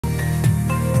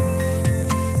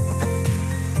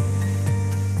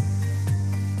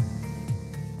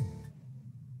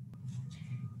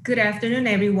Good afternoon,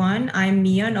 everyone. I'm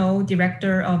Mian Oh,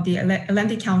 Director of the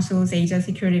Atlantic Council's Asia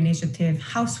Security Initiative,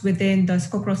 housed within the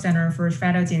Skokro Center for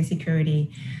Strategy and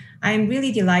Security. I'm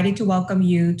really delighted to welcome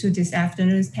you to this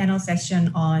afternoon's panel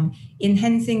session on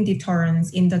enhancing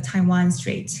deterrence in the Taiwan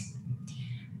Strait.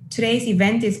 Today's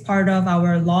event is part of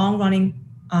our long-running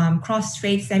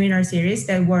cross-strait seminar series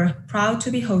that we're proud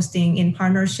to be hosting in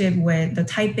partnership with the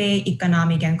Taipei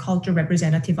Economic and Cultural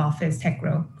Representative Office,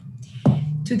 TECRO.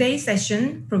 Today's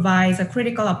session provides a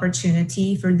critical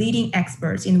opportunity for leading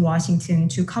experts in Washington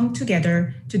to come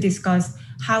together to discuss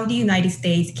how the United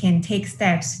States can take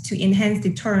steps to enhance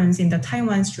deterrence in the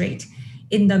Taiwan Strait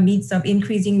in the midst of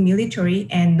increasing military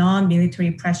and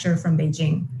non-military pressure from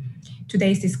Beijing.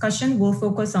 Today's discussion will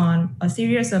focus on a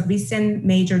series of recent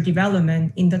major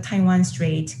developments in the Taiwan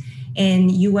Strait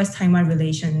and US-Taiwan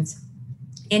relations.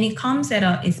 And it comes at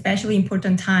an especially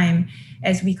important time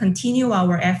as we continue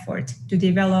our effort to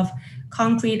develop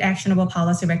concrete actionable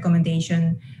policy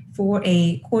recommendation for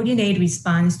a coordinated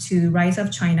response to the rise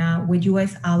of China with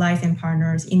US allies and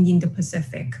partners in the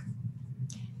Indo-Pacific.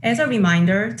 As a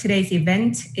reminder, today's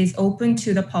event is open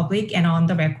to the public and on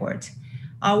the record.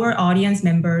 Our audience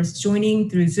members joining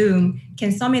through Zoom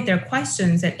can submit their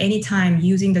questions at any time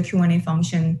using the Q&A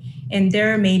function, and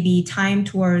there may be time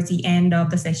towards the end of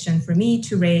the session for me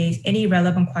to raise any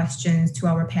relevant questions to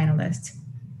our panelists.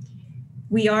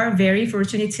 We are very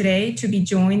fortunate today to be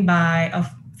joined by a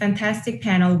fantastic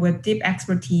panel with deep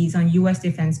expertise on US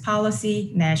defense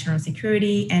policy, national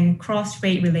security, and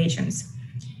cross-strait relations.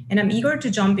 And I'm eager to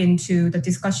jump into the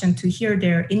discussion to hear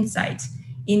their insights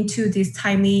into this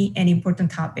timely and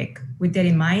important topic. With that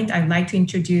in mind, I'd like to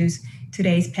introduce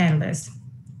today's panelists.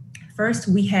 First,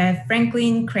 we have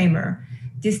Franklin Kramer,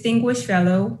 Distinguished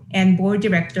Fellow and Board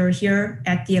Director here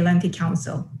at the Atlantic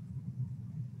Council.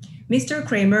 Mr.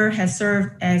 Kramer has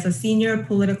served as a senior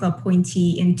political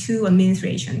appointee in 2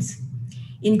 administrations,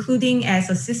 including as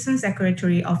Assistant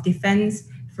Secretary of Defense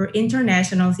for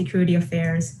International Security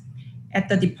Affairs. At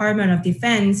the Department of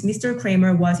Defense, Mr.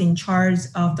 Kramer was in charge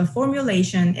of the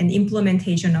formulation and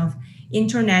implementation of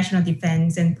international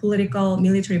defense and political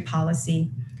military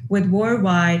policy with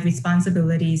worldwide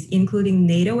responsibilities, including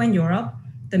NATO and Europe,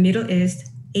 the Middle East,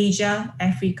 Asia,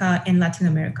 Africa, and Latin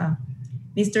America.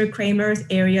 Mr. Kramer's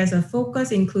areas of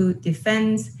focus include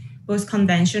defense, both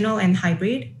conventional and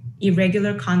hybrid,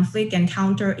 irregular conflict and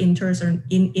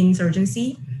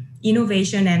counter-insurgency,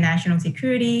 innovation and national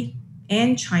security,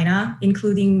 and China,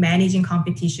 including managing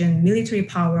competition, military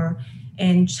power,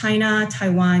 and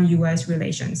China-Taiwan-US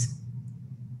relations.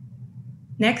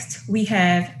 Next, we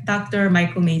have Dr.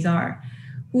 Michael Mazar,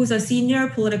 who's a senior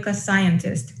political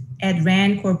scientist at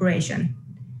RAND Corporation,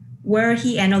 where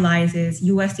he analyzes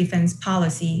US defense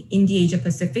policy in the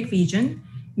Asia-Pacific region,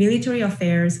 military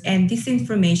affairs, and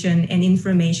disinformation and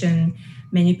information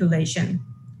manipulation.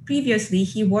 Previously,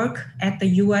 he worked at the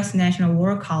US National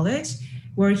War College,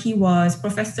 where he was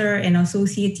professor and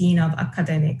associate dean of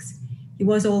academics. He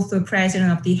was also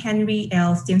president of the Henry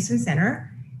L. Stimson Center,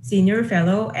 senior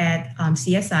fellow at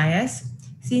CSIS,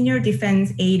 senior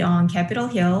defense aide on Capitol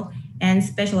Hill, and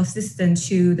special assistant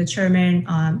to the chairman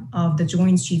of the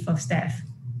Joint Chief of Staff.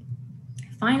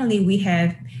 Finally, we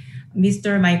have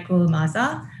Mr. Michael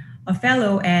Maza, a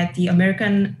fellow at the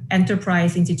American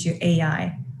Enterprise Institute,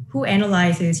 AI, who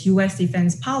analyzes US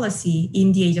defense policy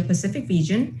in the Asia-Pacific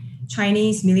region,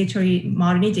 Chinese military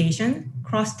modernization,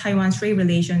 cross-Taiwan Strait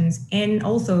relations, and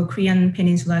also Korean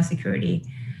Peninsula security.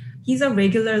 He's a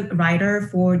regular writer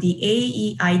for the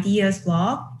AE Ideas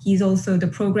blog. He's also the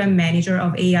program manager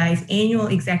of AI's annual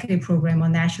executive program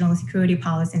on national security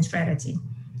policy and strategy.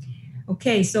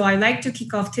 Okay, so I'd like to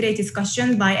kick off today's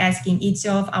discussion by asking each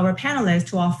of our panelists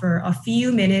to offer a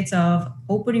few minutes of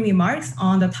opening remarks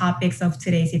on the topics of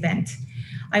today's event.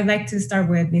 I'd like to start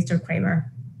with Mr.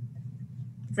 Kramer.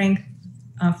 Frank,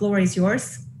 floor is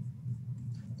yours.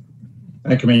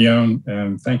 Thank you, Mignon,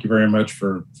 and thank you very much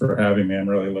for having me. I'm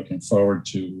really looking forward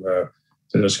to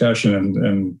the discussion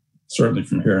and certainly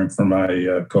from hearing from my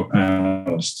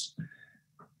co-panelists.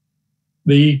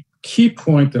 The key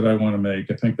point that I want to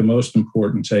make, I think the most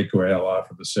important takeaway I'll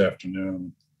offer this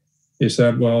afternoon, is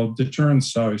that while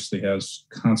deterrence obviously has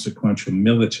consequential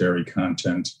military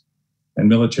content and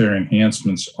military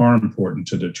enhancements are important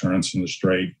to deterrence in the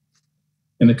Strait,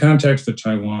 in the context of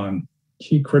Taiwan,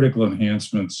 key critical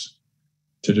enhancements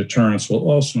to deterrence will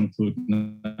also include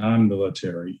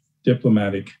non-military,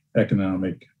 diplomatic,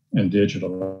 economic, and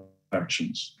digital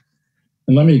actions.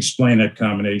 And let me explain that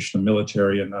combination of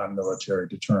military and non-military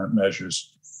deterrent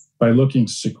measures by looking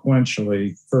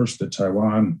sequentially first at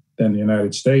Taiwan, then the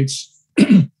United States,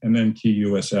 and then key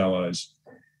US allies.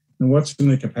 and what's in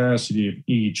the capacity of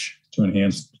each to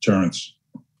enhance deterrence.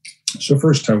 So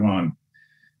first, Taiwan.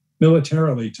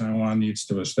 Militarily, Taiwan needs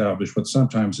to establish what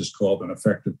sometimes is called an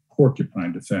effective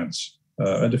porcupine defense,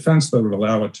 a defense that would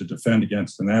allow it to defend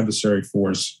against an adversary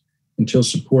force until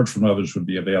support from others would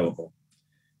be available.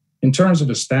 In terms of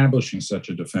establishing such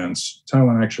a defense,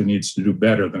 Taiwan actually needs to do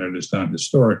better than it has done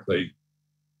historically,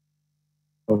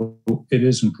 although it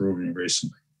is improving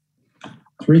recently.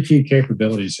 Three key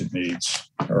capabilities it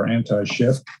needs are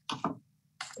anti-ship,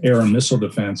 air and missile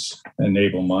defense, and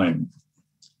naval mining.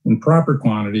 In proper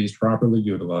quantities, properly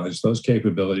utilized, those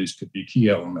capabilities could be key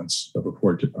elements of a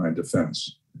porcupine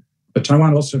defense. But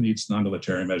Taiwan also needs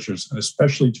non-military measures, and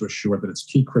especially to assure that its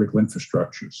key critical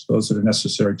infrastructures, those that are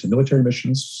necessary to military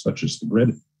missions, such as the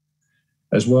grid,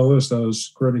 as well as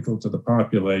those critical to the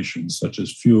population, such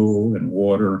as fuel and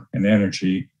water and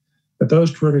energy, that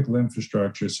those critical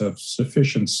infrastructures have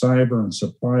sufficient cyber and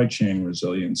supply chain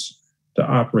resilience to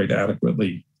operate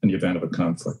adequately in the event of a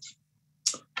conflict.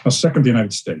 Now, second, the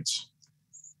United States.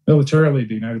 Militarily,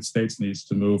 the United States needs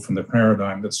to move from the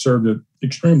paradigm that served it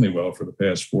extremely well for the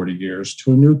past 40 years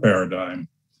to a new paradigm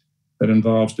that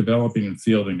involves developing and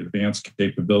fielding advanced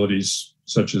capabilities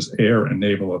such as air and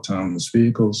naval autonomous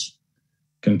vehicles,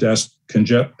 contested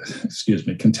logistical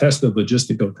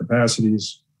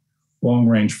capacities,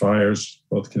 long-range fires,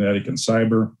 both kinetic and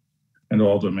cyber, and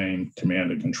all-domain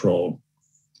command and control.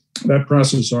 That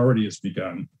process already has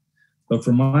begun, but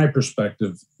from my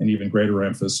perspective, an even greater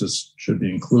emphasis should be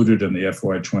included in the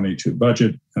FY22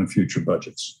 budget and future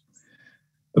budgets.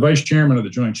 The Vice Chairman of the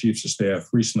Joint Chiefs of Staff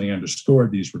recently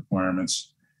underscored these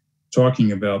requirements,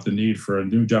 talking about the need for a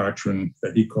new doctrine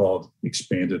that he called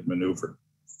expanded maneuver.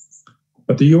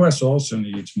 But the U.S. also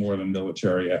needs more than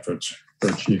military efforts for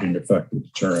achieving effective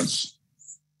deterrence.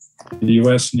 The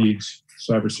U.S. needs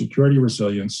cybersecurity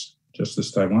resilience, just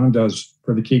as Taiwan does,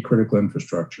 for the key critical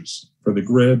infrastructures, for the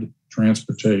grid,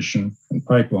 transportation, and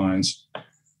pipelines,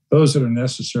 those that are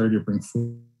necessary to bring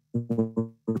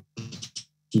forward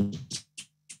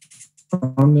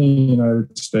from the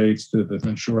United States to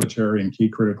ensure military and key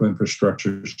critical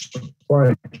infrastructure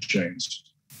supply chains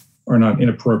are not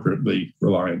inappropriately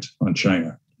reliant on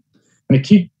China. And a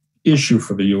key issue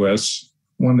for the U.S.,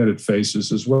 one that it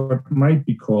faces, is what might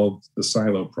be called the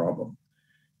silo problem.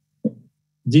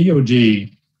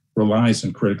 DoD relies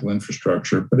on critical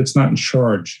infrastructure, but it's not in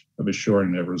charge of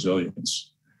assuring their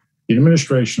resilience. The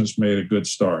administration has made a good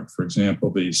start. For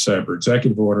example, the cyber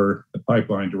executive order, the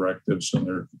pipeline directives, and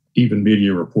there are even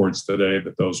media reports today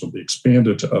that those will be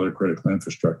expanded to other critical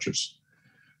infrastructures.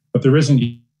 But there isn't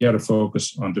yet a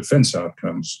focus on defense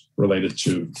outcomes related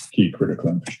to key critical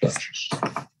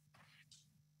infrastructures.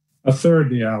 A third,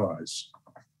 the allies.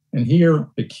 And here,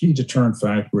 a key deterrent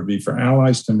factor would be for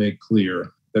allies to make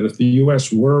clear that if the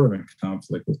U.S. were in a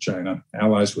conflict with China,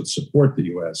 allies would support the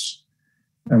U.S.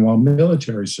 And while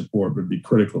military support would be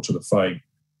critical to the fight,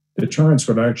 deterrence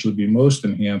would actually be most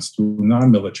enhanced through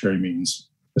non-military means,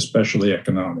 especially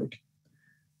economic.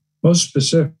 Most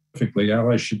specifically,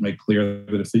 allies should make clear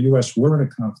that if the U.S. were in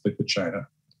a conflict with China,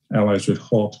 allies would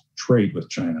halt trade with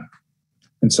China.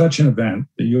 In such an event,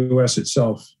 the U.S.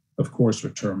 itself, of course,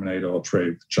 would terminate all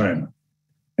trade with China.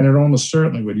 And it almost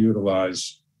certainly would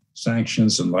utilize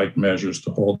sanctions and like measures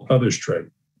to hold others' trade.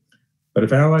 But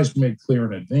if allies made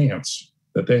clear in advance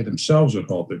that they themselves would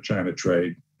halt their China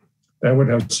trade, that would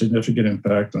have a significant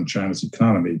impact on China's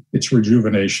economy, its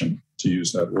rejuvenation, to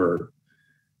use that word.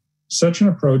 Such an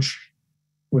approach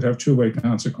would have two-way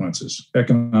consequences,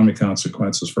 economic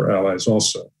consequences for allies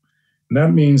also. And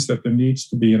that means that there needs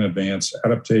to be in advance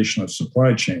adaptation of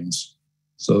supply chains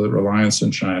so that reliance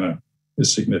on China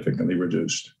is significantly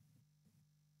reduced.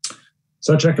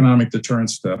 Such economic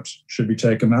deterrence steps should be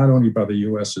taken not only by the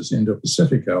U.S.'s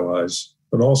Indo-Pacific allies,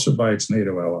 but also by its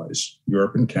NATO allies,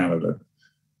 Europe and Canada,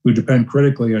 who depend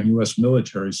critically on U.S.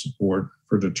 military support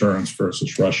for deterrence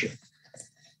versus Russia.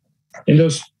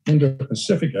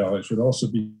 Indo-Pacific allies would also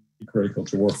be critical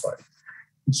to warfighting.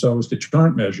 And so as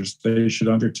deterrent measures, they should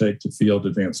undertake to field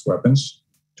advanced weapons,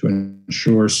 to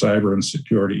ensure cyber and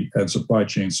security and supply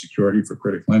chain security for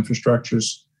critical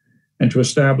infrastructures, and to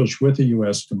establish with the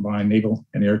U.S. combined naval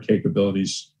and air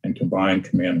capabilities and combined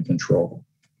command and control.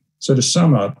 So to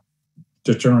sum up,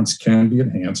 deterrence can be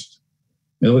enhanced.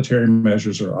 Military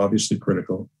measures are obviously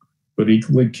critical, but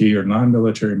equally key are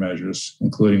non-military measures,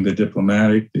 including the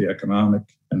diplomatic, the economic,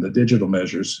 and the digital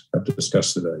measures I've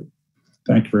discussed today.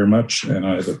 Thank you very much, and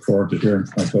I look forward to hearing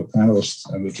from my co-panelists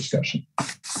and the discussion.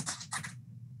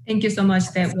 Thank you so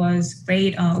much. That was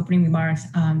great opening remarks.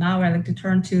 Now I'd like to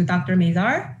turn to Dr.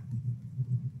 Mazar.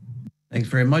 Thanks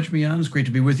very much, Mian. It's great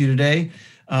to be with you today.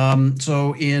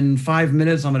 So in 5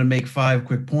 minutes, I'm going to make 5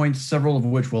 quick points, several of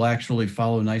which will actually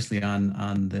follow nicely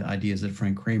on the ideas that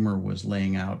Frank Kramer was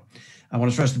laying out. I want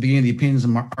to stress at the beginning, the opinions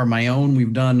are my own.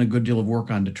 We've done a good deal of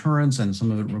work on deterrence and some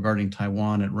of it regarding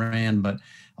Taiwan at RAND, but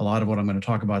a lot of what I'm going to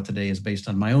talk about today is based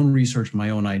on my own research, my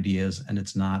own ideas, and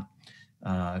it's not,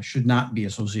 should not be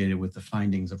associated with the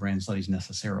findings of RAND studies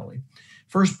necessarily.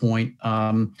 First point,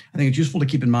 I think it's useful to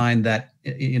keep in mind that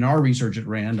in our research at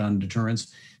RAND on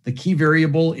deterrence, the key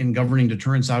variable in governing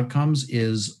deterrence outcomes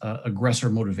is aggressor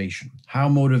motivation. How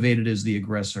motivated is the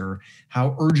aggressor?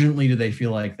 How urgently do they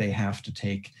feel like they have to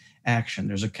take action?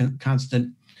 There's a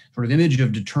constant sort of image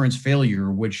of deterrence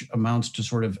failure, which amounts to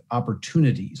sort of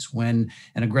opportunities. When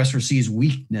an aggressor sees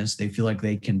weakness, they feel like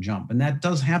they can jump. And that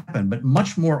does happen, but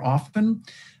much more often,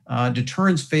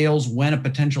 deterrence fails when a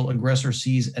potential aggressor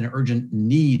sees an urgent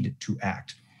need to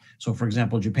act. So for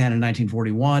example, Japan in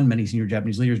 1941, many senior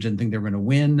Japanese leaders didn't think they were going to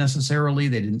win necessarily.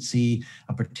 They didn't see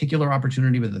a particular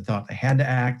opportunity, but they thought they had to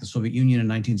act. The Soviet Union in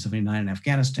 1979 in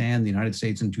Afghanistan, the United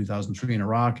States in 2003 in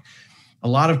Iraq. A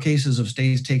lot of cases of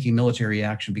states taking military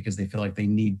action because they feel like they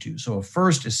need to. So a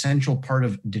first essential part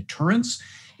of deterrence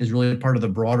is really part of the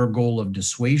broader goal of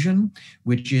dissuasion,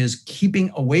 which is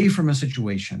keeping away from a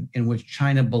situation in which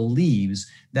China believes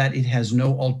that it has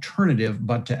no alternative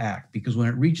but to act. Because when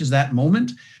it reaches that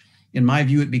moment, in my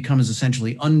view, it becomes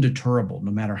essentially undeterrable,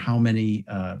 no matter how many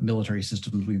military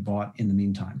systems we've bought in the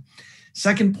meantime.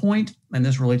 Second point, and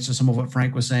this relates to some of what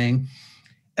Frank was saying,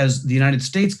 as the United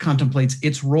States contemplates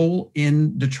its role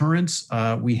in deterrence,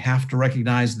 we have to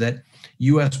recognize that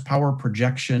US power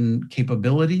projection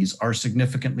capabilities are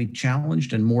significantly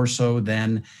challenged, and more so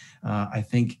than I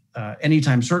think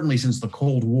anytime, certainly since the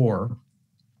Cold War.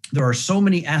 There are so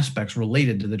many aspects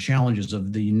related to the challenges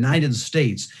of the United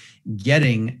States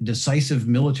getting decisive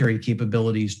military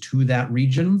capabilities to that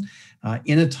region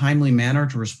in a timely manner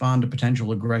to respond to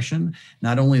potential aggression.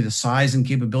 Not only the size and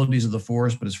capabilities of the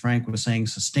force, but as Frank was saying,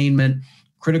 sustainment,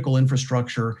 critical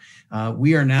infrastructure.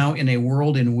 We are now in a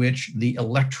world in which the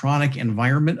electronic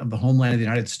environment of the homeland of the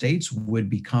United States would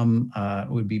become,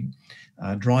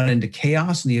 drawn into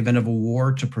chaos in the event of a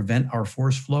war to prevent our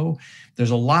force flow. There's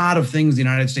a lot of things the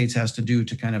United States has to do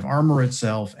to kind of armor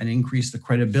itself and increase the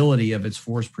credibility of its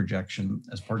force projection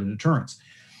as part of deterrence.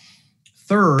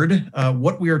 Third,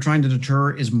 what we are trying to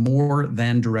deter is more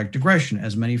than direct aggression.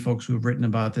 As many folks who have written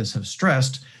about this have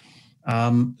stressed,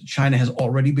 China has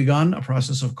already begun a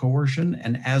process of coercion,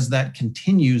 and as that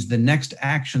continues, the next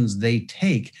actions they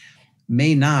take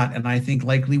may not, and I think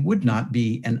likely would not,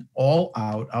 be an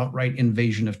all-out, outright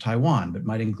invasion of Taiwan, but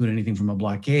might include anything from a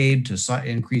blockade to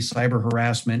increased cyber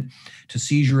harassment to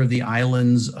seizure of the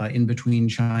islands in between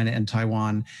China and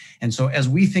Taiwan. And so as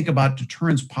we think about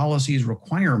deterrence policies,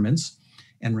 requirements,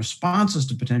 and responses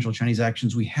to potential Chinese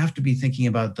actions, we have to be thinking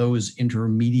about those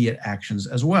intermediate actions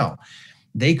as well.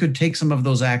 They could take some of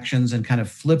those actions and kind of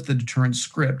flip the deterrence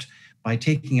script by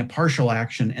taking a partial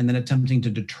action and then attempting to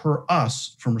deter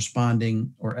us from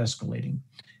responding or escalating.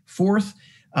 Fourth,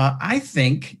 I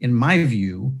think, in my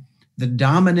view, the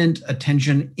dominant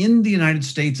attention in the United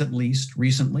States, at least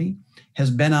recently, has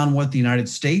been on what the United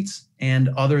States and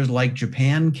others like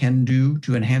Japan can do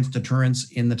to enhance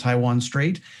deterrence in the Taiwan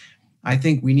Strait. I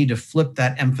think we need to flip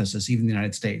that emphasis, even in the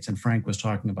United States, and Frank was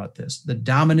talking about this. The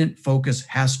dominant focus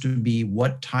has to be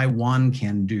what Taiwan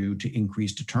can do to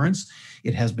increase deterrence.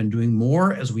 It has been doing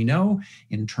more, as we know,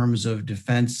 in terms of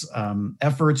defense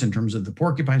efforts, in terms of the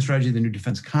porcupine strategy, the new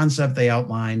defense concept they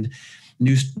outlined,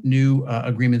 new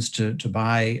agreements to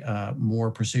buy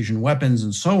more precision weapons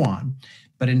and so on.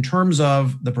 But in terms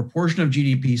of the proportion of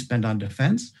GDP spent on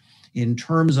defense, in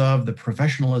terms of the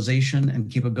professionalization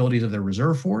and capabilities of their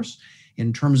reserve force,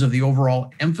 in terms of the overall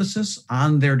emphasis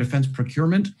on their defense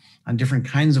procurement, on different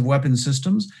kinds of weapon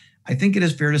systems, I think it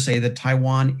is fair to say that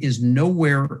Taiwan is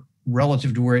nowhere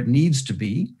relative to where it needs to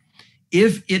be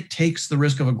if it takes the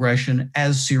risk of aggression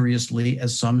as seriously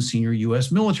as some senior US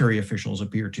military officials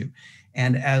appear to.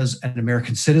 And as an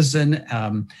American citizen,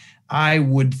 I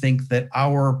would think that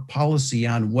our policy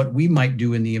on what we might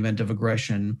do in the event of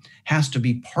aggression has to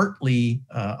be partly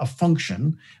a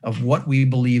function of what we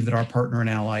believe that our partner and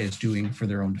ally is doing for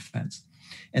their own defense.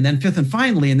 And then fifth and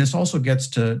finally, and this also gets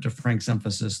to Frank's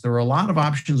emphasis, there are a lot of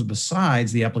options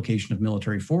besides the application of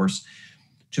military force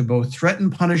to both threaten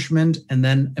punishment and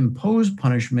then impose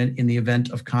punishment in the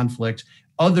event of conflict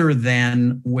other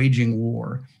than waging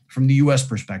war from the US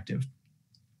perspective.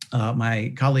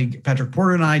 My colleague Patrick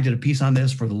Porter and I did a piece on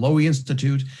this for the Lowy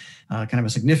Institute, kind of a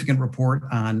significant report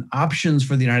on options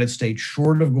for the United States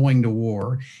short of going to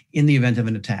war in the event of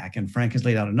an attack. And Frank has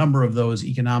laid out a number of those: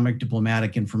 economic,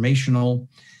 diplomatic, informational.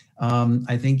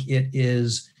 I think it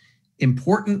is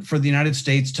important for the United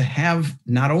States to have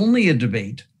not only a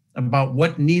debate about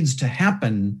what needs to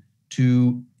happen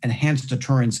to enhance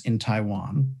deterrence in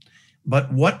Taiwan,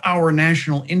 but what our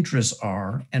national interests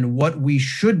are and what we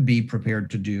should be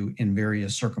prepared to do in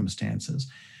various circumstances.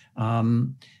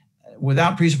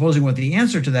 Without presupposing what the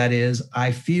answer to that is,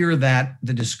 I fear that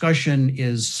the discussion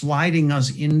is sliding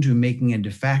us into making a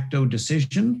de facto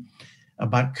decision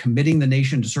about committing the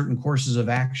nation to certain courses of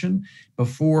action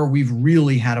before we've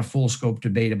really had a full scope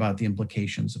debate about the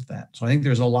implications of that. So I think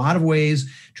there's a lot of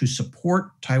ways to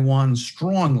support Taiwan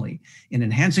strongly in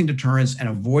enhancing deterrence and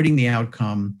avoiding the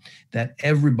outcome that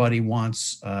everybody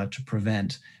wants to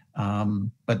prevent.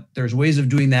 But there's ways of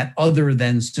doing that other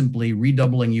than simply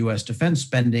redoubling US defense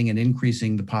spending and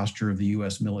increasing the posture of the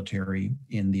US military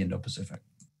in the Indo-Pacific.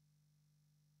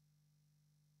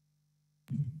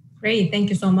 Great, thank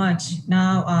you so much.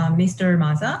 Now, Mr.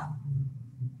 Maza.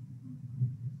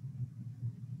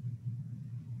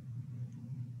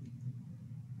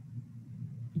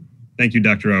 Thank you,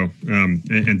 Dr. O,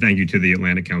 and thank you to the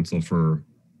Atlantic Council for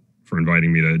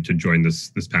inviting me to join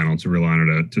this panel. It's a real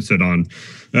honor to sit on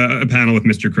a panel with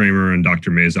Mr. Kramer and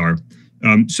Dr. Mazar.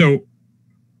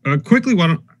 Quickly,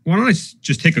 why don't I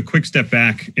just take a quick step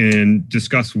back and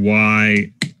discuss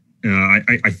why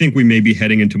I think we may be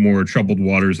heading into more troubled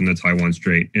waters in the Taiwan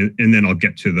Strait, and then I'll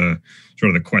get to the sort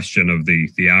of the question of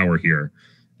the hour here.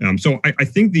 So I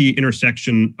think the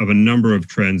intersection of a number of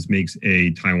trends makes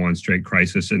a Taiwan Strait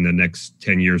crisis in the next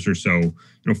 10 years or so,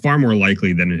 far more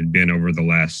likely than it had been over the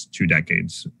last 2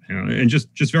 decades. And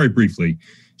just very briefly,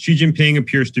 Xi Jinping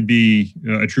appears to be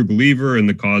a true believer in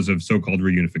the cause of so-called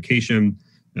reunification.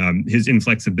 His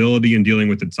inflexibility in dealing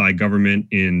with the Tsai government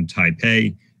in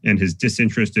Taipei and his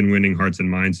disinterest in winning hearts and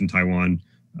minds in Taiwan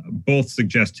both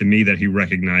suggest to me that he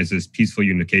recognizes peaceful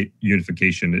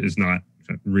unification is not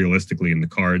realistically in the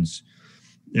cards.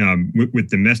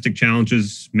 With domestic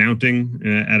challenges mounting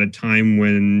at a time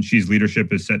when Xi's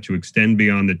leadership is set to extend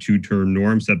beyond the 2-term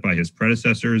norm set by his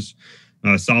predecessors,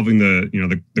 solving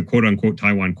the quote-unquote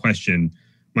Taiwan question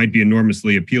might be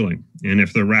enormously appealing. And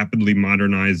if the rapidly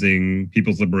modernizing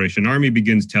People's Liberation Army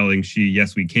begins telling Xi,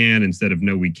 yes, we can, instead of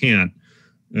no, we can't,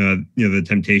 the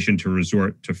temptation to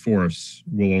resort to force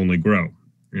will only grow.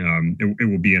 It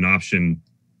will be an option,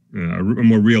 a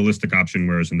more realistic option,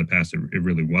 whereas in the past it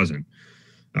really wasn't.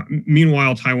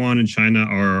 Meanwhile, Taiwan and China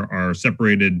are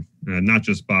separated not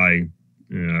just by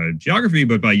geography,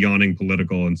 but by yawning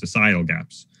political and societal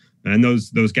gaps. And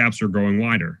those gaps are growing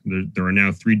wider. There are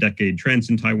now 3-decade trends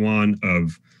in Taiwan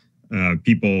of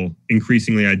people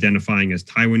increasingly identifying as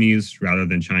Taiwanese rather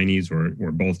than Chinese, or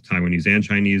both Taiwanese and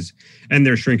Chinese, and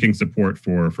there's shrinking support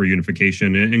for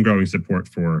unification and growing support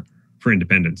for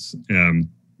independence,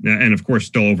 and of course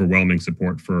still overwhelming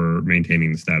support for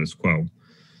maintaining the status quo.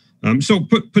 So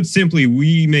put simply,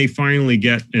 we may finally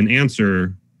get an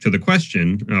answer to the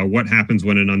question, what happens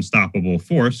when an unstoppable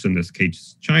force, in this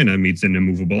case China, meets an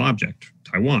immovable object,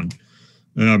 Taiwan?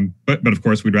 But of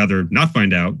course, we'd rather not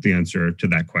find out the answer to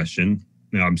that question.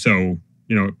 So,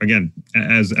 again,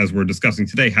 as we're discussing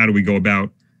today, how do we go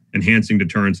about enhancing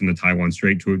deterrence in the Taiwan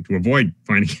Strait to avoid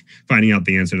finding out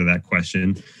the answer to that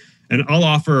question? And I'll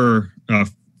offer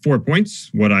 4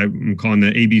 points, what I'm calling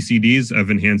the ABCDs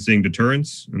of enhancing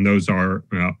deterrence. And those are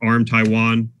arm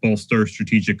Taiwan, bolster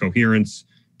strategic coherence,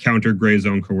 counter gray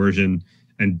zone coercion,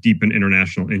 and deepen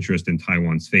international interest in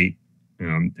Taiwan's fate.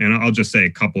 And I'll just say a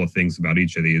couple of things about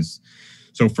each of these.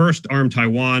 So first, arm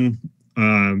Taiwan,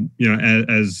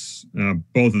 as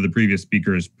both of the previous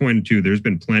speakers pointed to, there's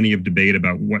been plenty of debate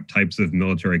about what types of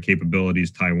military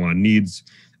capabilities Taiwan needs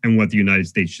and what the United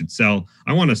States should sell.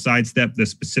 I want to sidestep the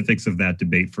specifics of that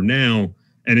debate for now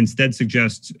and instead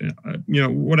suggest,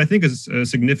 what I think is a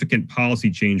significant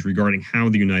policy change regarding how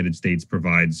the United States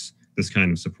provides this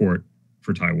kind of support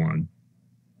for Taiwan.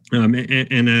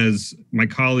 And as my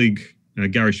colleague,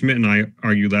 Gary Schmidt and I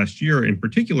argued last year in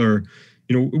particular,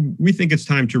 we think it's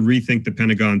time to rethink the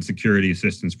Pentagon Security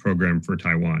Assistance Program for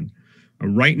Taiwan.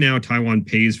 Right now, Taiwan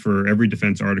pays for every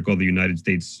defense article the United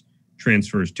States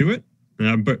transfers to it.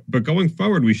 But going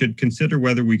forward, we should consider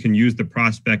whether we can use the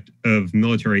prospect of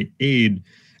military aid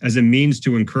as a means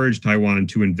to encourage Taiwan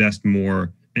to invest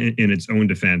more in its own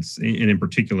defense, and in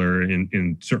particular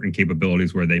in certain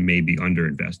capabilities where they may be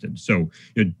underinvested. So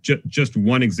just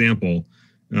one example,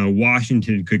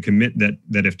 Washington could commit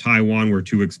that if Taiwan were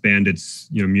to expand its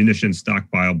munitions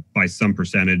stockpile by some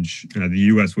percentage, the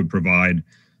U.S. would provide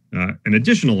an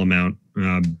additional amount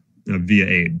via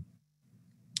aid.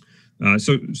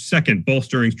 So second,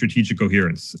 bolstering strategic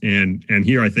coherence. And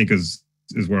here I think is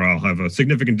where I'll have a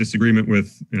significant disagreement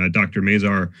with Dr.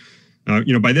 Mazar.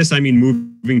 By this, I mean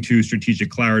moving to strategic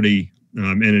clarity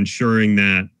and ensuring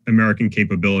that American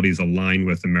capabilities align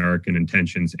with American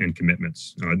intentions and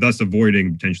commitments, thus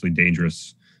avoiding potentially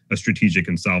dangerous strategic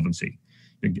insolvency.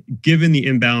 Given the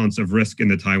imbalance of risk in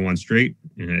the Taiwan Strait,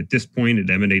 at this point, it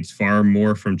emanates far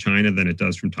more from China than it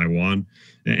does from Taiwan.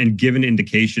 And given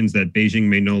indications that Beijing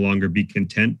may no longer be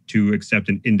content to accept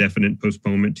an indefinite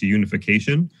postponement to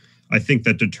unification, I think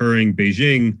that deterring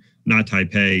Beijing, not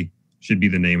Taipei, should be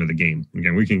the name of the game.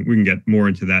 Again, we can get more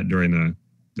into that during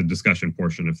the discussion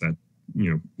portion if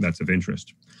that's of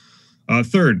interest.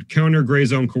 Third, counter gray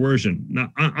zone coercion.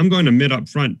 Now, I'm going to admit up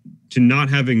front to not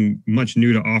having much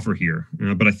new to offer here,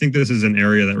 but I think this is an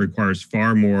area that requires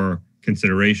far more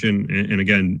consideration. And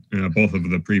again, both of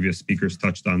the previous speakers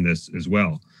touched on this as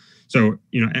well. So,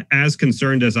 as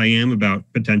concerned as I am about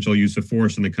potential use of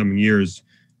force in the coming years,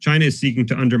 China is seeking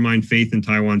to undermine faith in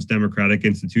Taiwan's democratic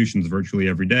institutions virtually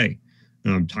every day.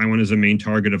 Taiwan is a main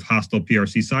target of hostile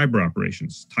PRC cyber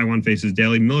operations. Taiwan faces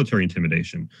daily military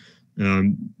intimidation.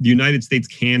 The United States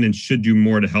can and should do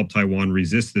more to help Taiwan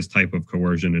resist this type of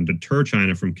coercion and deter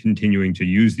China from continuing to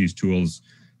use these tools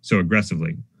so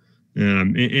aggressively.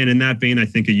 And in that vein, I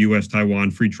think a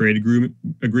US-Taiwan free trade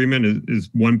agreement is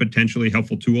one potentially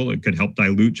helpful tool. It could help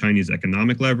dilute Chinese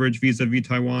economic leverage vis-a-vis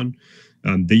Taiwan.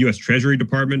 The U.S. Treasury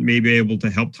Department may be able to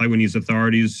help Taiwanese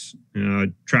authorities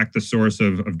track the source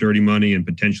of dirty money and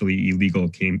potentially illegal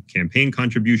campaign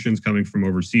contributions coming from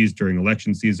overseas during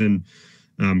election season.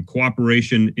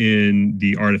 Cooperation in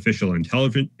the artificial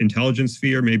intelligence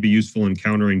sphere may be useful in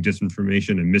countering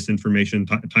disinformation and misinformation.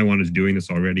 Taiwan is doing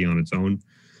this already on its own.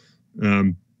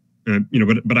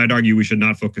 But I'd argue we should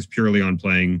not focus purely on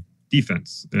playing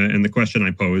defense. And the question I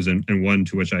pose, and one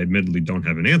to which I admittedly don't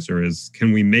have an answer, is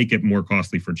can we make it more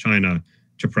costly for China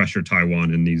to pressure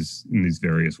Taiwan in these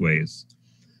various ways?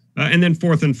 And then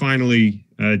fourth and finally,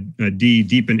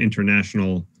 deepen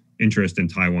international interest in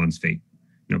Taiwan's fate.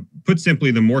 Put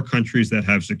simply, the more countries that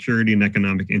have security and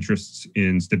economic interests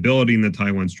in stability in the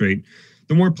Taiwan Strait,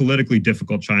 the more politically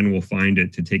difficult China will find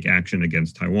it to take action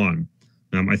against Taiwan.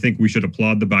 I think we should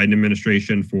applaud the Biden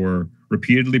administration for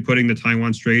repeatedly putting the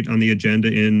Taiwan Strait on the agenda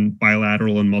in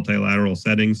bilateral and multilateral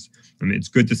settings. It's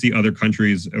good to see other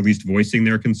countries at least voicing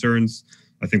their concerns.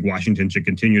 I think Washington should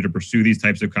continue to pursue these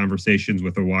types of conversations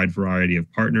with a wide variety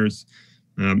of partners.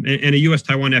 And a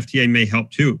US-Taiwan FTA may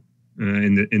help too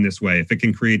in this way, if it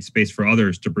can create space for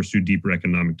others to pursue deeper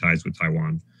economic ties with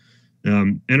Taiwan.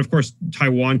 And of course,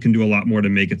 Taiwan can do a lot more to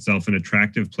make itself an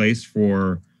attractive place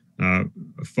for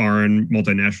foreign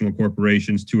multinational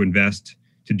corporations to invest,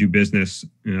 to do business,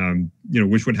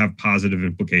 which would have positive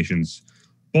implications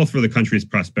both for the country's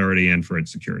prosperity and for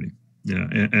its security.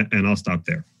 And I'll stop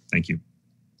there. Thank you.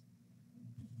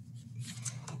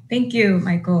 Thank you,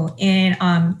 Michael. And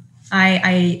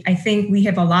I think we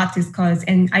have a lot to discuss,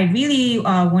 and I really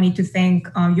wanted to thank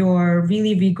your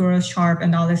really rigorous, sharp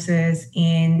analysis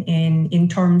in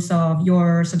terms of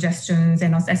your suggestions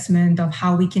and assessment of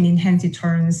how we can enhance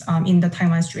deterrence in the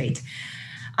Taiwan Strait.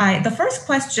 The first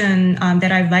question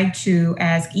that I'd like to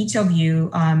ask each of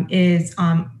you is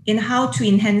in how to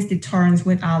enhance deterrence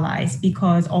with allies,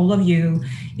 because all of you,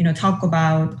 talk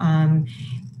about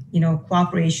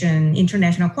cooperation,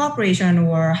 international cooperation,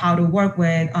 or how to work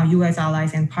with U.S.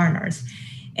 allies and partners.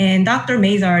 And Dr.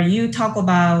 Mazar, you talk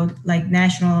about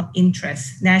national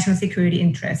interests, national security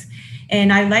interests.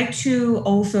 And I'd like to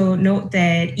also note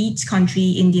that each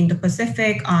country in the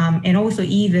Indo-Pacific and also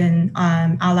even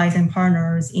allies and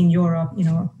partners in Europe,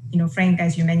 Frank,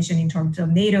 as you mentioned, in terms of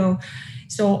NATO.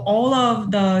 So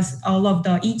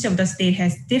each of the state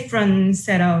has different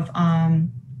set of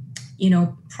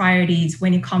priorities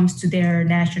when it comes to their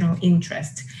national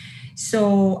interest.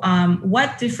 So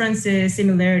what differences,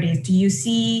 similarities do you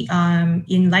see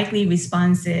in likely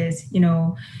responses,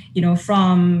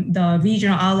 from the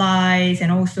regional allies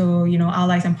and also,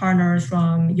 allies and partners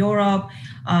from Europe?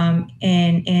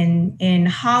 And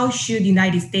how should the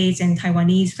United States and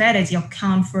Taiwanese strategy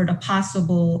account for the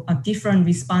possible different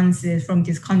responses from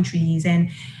these countries? And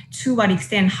to what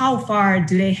extent, how far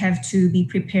do they have to be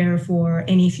prepared for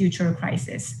any future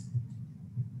crisis?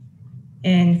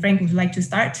 And Frank, would you like to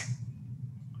start?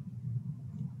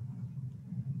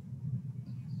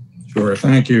 Sure,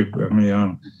 thank you,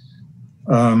 Mian.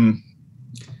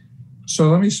 So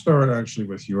let me start actually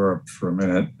with Europe for a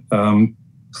minute.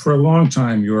 For a long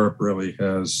time, Europe really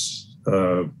has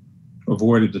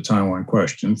avoided the Taiwan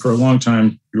question. For a long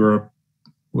time, Europe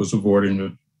was avoiding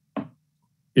the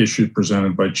issue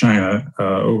presented by China.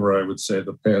 Over, I would say,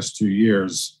 the past 2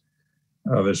 years,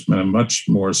 there's been a much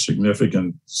more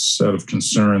significant set of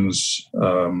concerns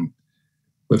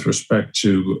with respect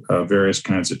to various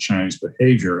kinds of Chinese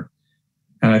behavior.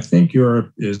 And I think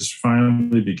Europe is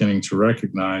finally beginning to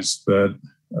recognize that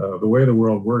the way the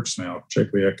world works now,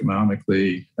 particularly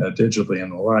economically, digitally,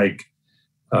 and the like,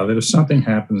 that if something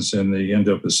happens in the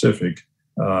Indo-Pacific,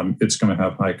 it's going to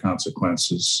have high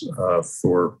consequences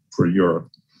for Europe.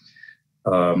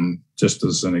 Just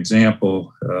as an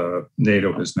example,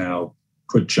 NATO has now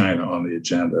put China on the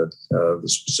agenda. The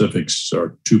specifics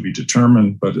are to be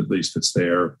determined, but at least it's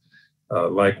there.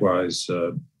 Likewise,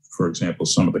 for example,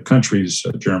 some of the countries,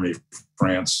 Germany,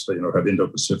 France, have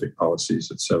Indo-Pacific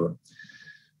policies, et cetera.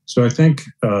 So I think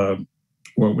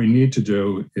what we need to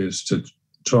do is to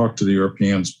talk to the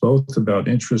Europeans both about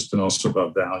interest and also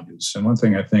about values. And one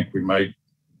thing I think we might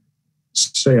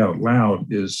say out loud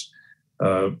is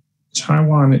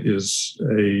Taiwan is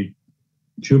a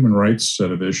human rights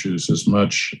set of issues as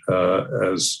much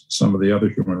as some of the other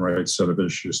human rights set of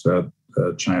issues that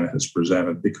China has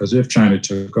presented. Because if China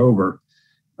took over,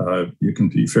 you can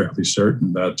be fairly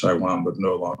certain that Taiwan would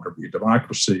no longer be a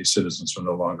democracy. Citizens would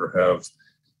no longer have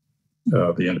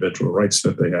the individual rights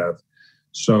that they have.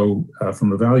 So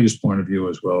from a values point of view,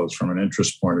 as well as from an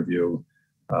interest point of view,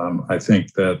 I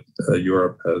think that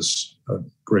Europe has a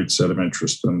great set of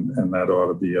interest, and that ought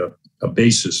to be a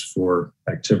basis for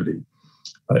activity.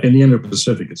 In the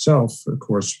Indo-Pacific itself, of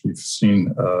course, we've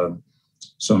seen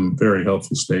some very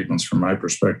helpful statements from my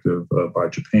perspective by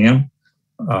Japan,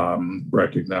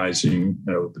 recognizing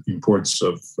the importance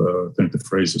of, I think the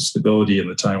phrase is stability in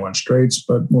the Taiwan Straits,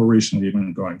 but more recently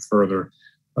even going further,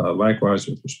 likewise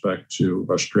with respect to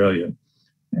Australia.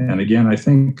 And again, I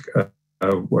think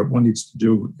what one needs to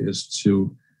do is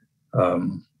to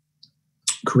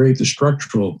create the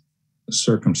structural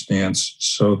circumstance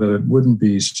so that it wouldn't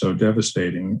be so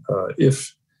devastating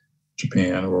if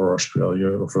Japan or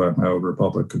Australia, or for that matter, the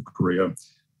Republic of Korea,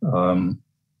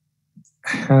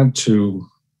 had to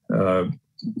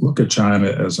look at China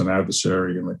as an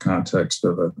adversary in the context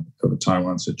of a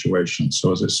Taiwan situation.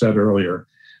 So as I said earlier,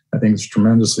 I think it's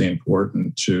tremendously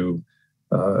important to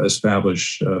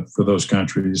establish for those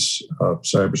countries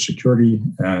cybersecurity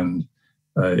and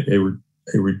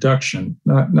a reduction,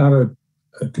 not a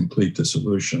complete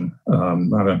dissolution,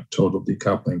 not a total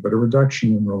decoupling, but a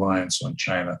reduction in reliance on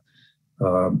China.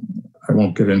 I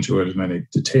won't get into it in any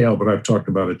detail, but I've talked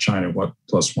about a China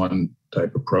plus one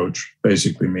type approach,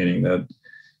 basically meaning that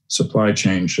supply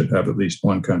chain should have at least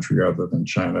one country other than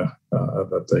China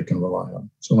that they can rely on.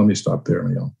 So let me stop there,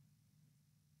 Neil.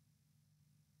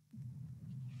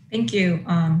 Thank you.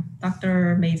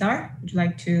 Dr. Mazar, would you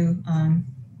like to?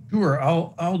 Sure.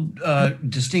 I'll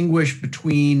distinguish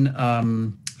between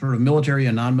sort of military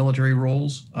and non-military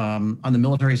roles. On the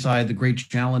military side, the great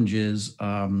challenge is,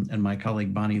 and my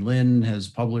colleague Bonnie Lin has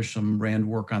published some RAND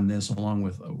work on this along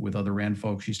with other RAND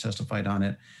folks. She's testified on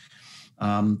it.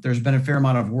 There's been a fair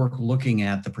amount of work looking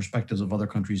at the perspectives of other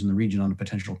countries in the region on a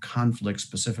potential conflict,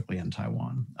 specifically in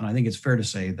Taiwan. And I think it's fair to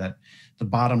say that the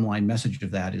bottom line message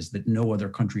of that is that no other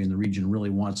country in the region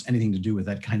really wants anything to do with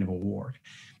that kind of a war.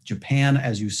 Japan,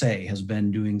 as you say, has been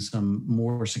doing some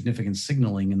more significant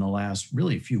signaling in the last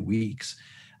really few weeks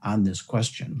on this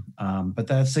question. But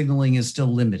that signaling is still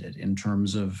limited in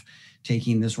terms of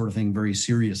taking this sort of thing very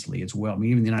seriously as well. I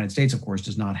mean, even the United States, of course,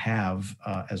 does not have,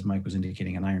 as Mike was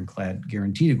indicating, an ironclad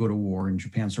guarantee to go to war, and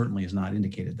Japan certainly has not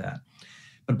indicated that.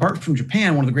 But apart from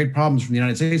Japan, one of the great problems from the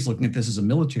United States looking at this as a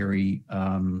military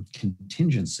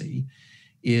contingency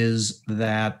is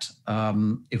that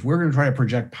if we're going to try to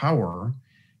project power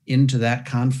into that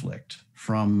conflict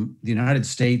from the United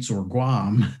States or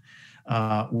Guam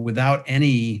without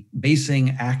any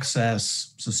basing,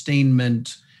 access,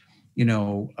 sustainment,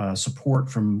 support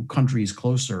from countries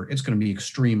closer, it's going to be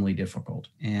extremely difficult.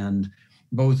 And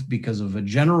both because of a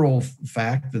general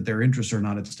fact that their interests are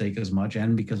not at stake as much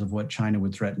and because of what China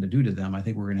would threaten to do to them, I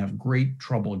think we're going to have great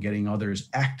trouble getting others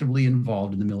actively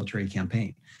involved in the military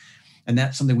campaign. And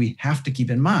that's something we have to keep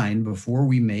in mind before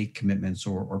we make commitments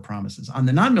or promises. On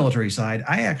the non-military side,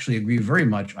 I actually agree very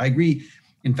much. I agree,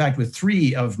 in fact, with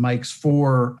 3 of Mike's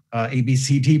 4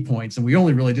 ABCD points, and we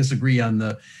only really disagree on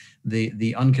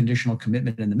the unconditional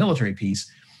commitment in the military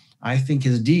piece. I think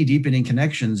his D, deepening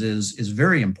connections, is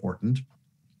very important.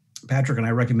 Patrick and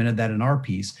I recommended that in our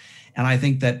piece. And I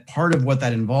think that part of what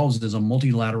that involves is a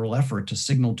multilateral effort to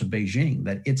signal to Beijing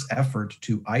that its effort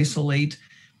to isolate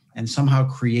and somehow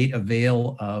create a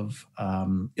veil of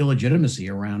illegitimacy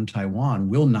around Taiwan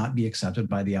will not be accepted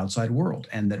by the outside world,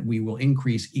 and that we will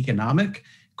increase economic,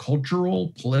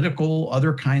 cultural, political,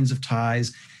 other kinds of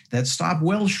ties that stop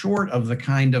well short of the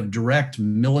kind of direct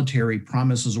military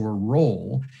promises or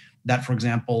role that, for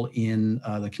example, in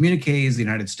the communiques, the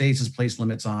United States has placed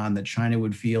limits on that China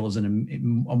would feel is a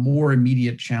more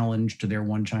immediate challenge to their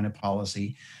one China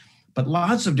policy, but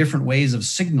lots of different ways of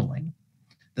signaling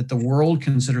that the world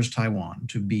considers Taiwan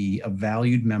to be a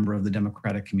valued member of the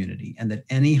democratic community, and that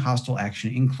any hostile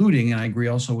action, including, and I agree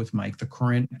also with Mike, the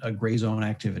current gray zone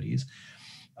activities,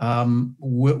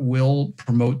 will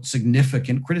promote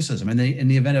significant criticism. And in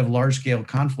the event of large-scale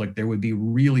conflict, there would be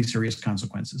really serious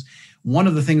consequences. One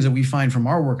of the things that we find from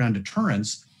our work on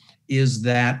deterrence is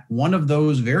that one of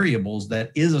those variables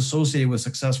that is associated with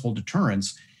successful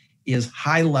deterrence is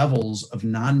high levels of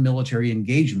non-military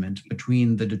engagement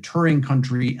between the deterring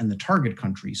country and the target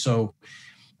country. So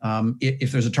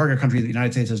if there's a target country that the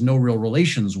United States has no real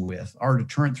relations with, our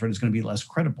deterrent threat is going to be less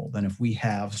credible than if we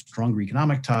have stronger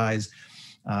economic ties,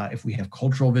 if we have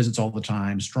cultural visits all the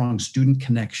time, strong student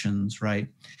connections, right?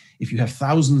 If you have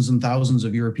thousands and thousands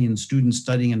of European students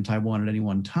studying in Taiwan at any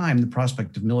one time, the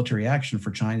prospect of military action for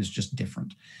China is just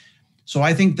different. So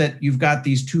I think that you've got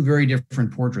these two very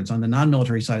different portraits. On the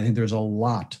non-military side, I think there's a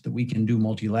lot that we can do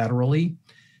multilaterally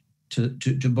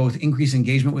to both increase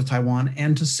engagement with Taiwan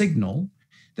and to signal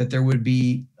that there would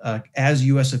be, as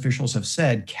US officials have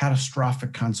said,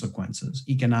 catastrophic consequences,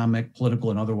 economic,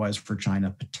 political, and otherwise for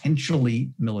China,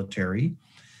 potentially military,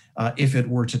 if it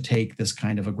were to take this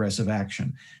kind of aggressive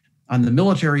action. On the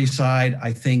military side,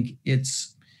 I think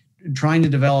it's trying to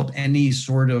develop any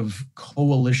sort of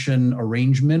coalition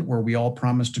arrangement where we all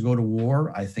promise to go to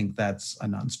war. I think that's a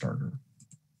non-starter.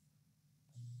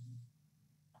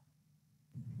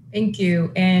 Thank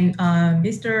you. And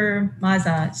Mr.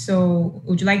 Maza, so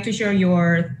would you like to share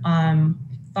your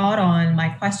thought on my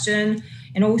question?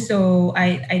 And also,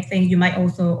 I think you might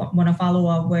also want to follow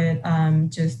up with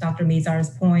just Dr.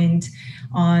 Mazar's point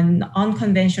on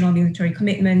unconventional military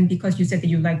commitment, because you said that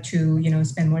you'd like to,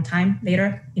 spend more time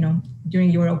later, during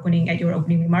your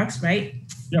opening remarks, right?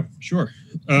 Yep, sure.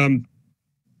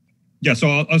 Yeah,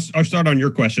 so I'll start on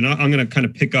your question. I'm going to kind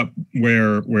of pick up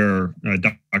where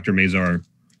Dr. Mazar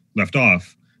left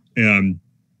off. So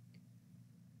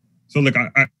look,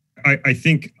 I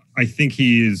think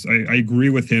he is. I agree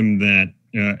with him that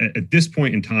at this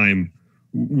point in time,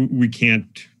 we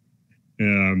can't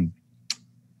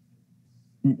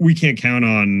count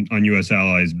on U.S.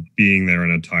 allies being there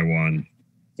in a Taiwan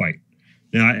fight.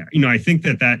 Now, I think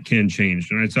that can change,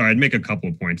 and so I'd make a couple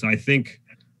of points. I think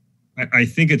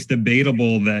it's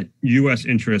debatable that U.S.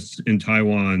 interests in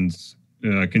Taiwan's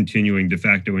continuing de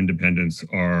facto independence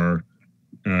are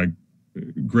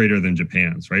greater than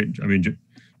Japan's, right? I mean,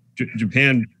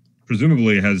 Japan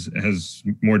presumably has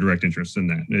more direct interest in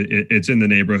that. It's in the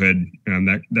neighborhood,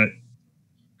 that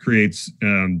creates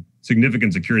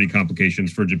significant security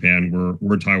complications for Japan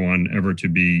were Taiwan ever to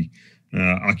be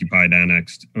occupied,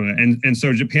 annexed, and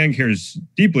so Japan cares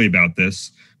deeply about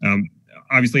this.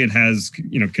 Obviously, it has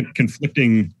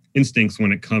conflicting instincts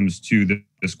when it comes to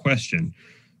this question.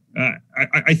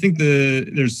 I think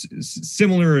there's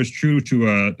similar is true to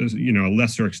a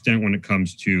lesser extent when it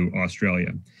comes to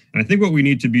Australia. And I think what we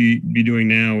need to be doing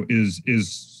now is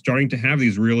starting to have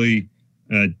these really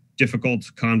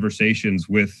difficult conversations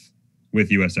with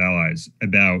U.S. allies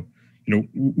about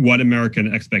what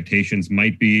American expectations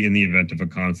might be in the event of a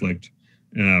conflict.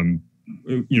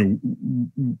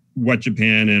 What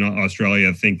Japan and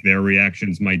Australia think their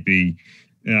reactions might be.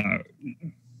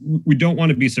 We don't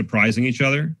want to be surprising each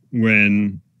other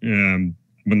when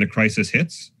the crisis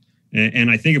hits. And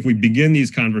I think if we begin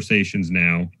these conversations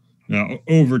now,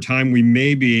 over time, we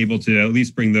may be able to at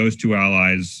least bring those two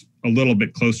allies a little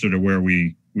bit closer to where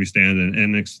we stand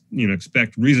and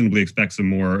reasonably expect some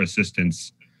more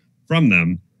assistance from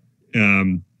them.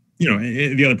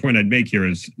 The other point I'd make here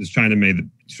is China may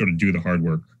sort of do the hard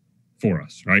work for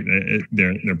us, right?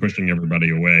 They're pushing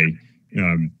everybody away.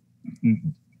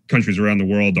 Countries around the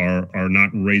world are not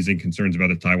raising concerns about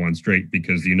the Taiwan Strait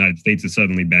because the United States is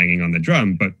suddenly banging on the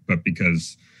drum, but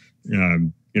because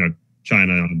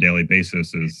China on a daily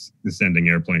basis is sending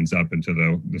airplanes up into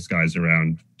the skies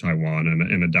around Taiwan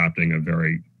and adopting a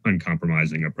very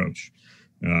uncompromising approach.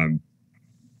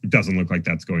 It doesn't look like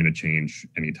that's going to change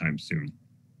anytime soon.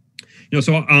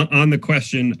 So on the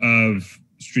question of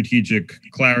strategic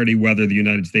clarity, whether the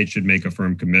United States should make a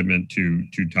firm commitment to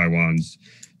Taiwan's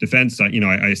defense, I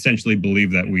essentially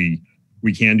believe that we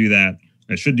can do that.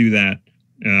 I should do that.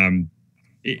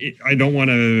 I don't want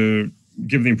to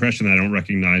give the impression that I don't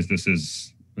recognize this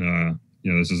is an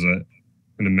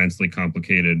immensely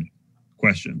complicated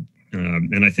question.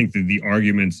 And I think that the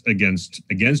arguments against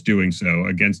doing so,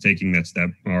 against taking that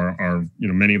step, are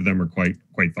many of them are quite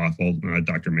thoughtful.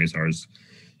 Dr. Mazar's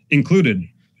included.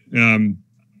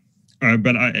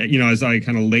 but as I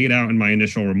kind of laid out in my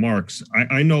initial remarks,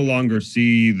 I no longer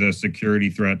see the security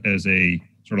threat as a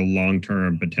sort of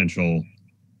long-term potential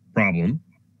problem.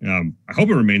 I hope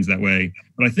it remains that way,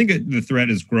 but I think the threat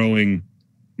is growing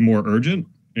more urgent.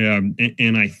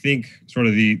 And I think sort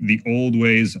of the old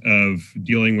ways of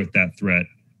dealing with that threat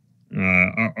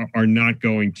are not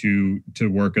going to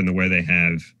work in the way they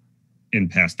have in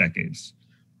past decades.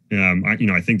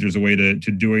 I think there's a way to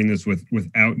doing this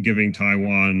without giving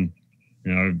Taiwan,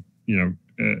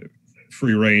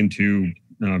 free rein to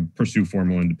pursue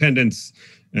formal independence.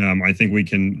 I think we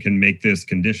can make this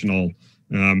conditional.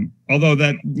 Although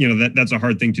that's a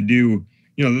hard thing to do.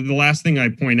 The last thing I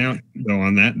point out though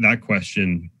on that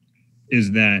question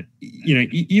is that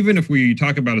even if we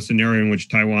talk about a scenario in which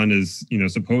Taiwan is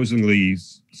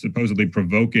supposedly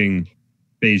provoking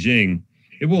Beijing,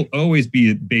 it will always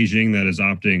be Beijing that is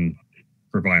opting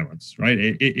for violence, right?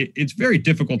 It's very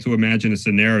difficult to imagine a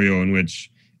scenario in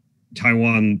which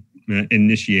Taiwan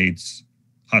initiates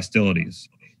hostilities.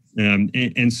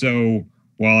 And so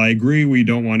while I agree we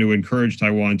don't want to encourage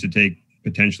Taiwan to take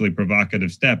potentially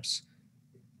provocative steps,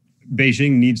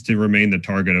 Beijing needs to remain the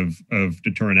target of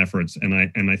deterrent efforts. And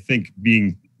I think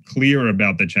being clear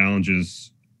about the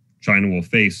challenges China will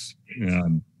face,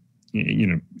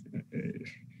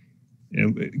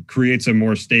 it creates a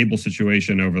more stable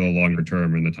situation over the longer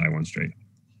term in the Taiwan Strait.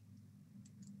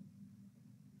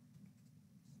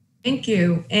 Thank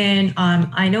you. And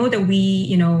I know that we,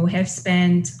 have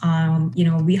spent,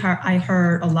 I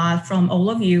heard a lot from all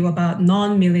of you about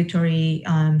non-military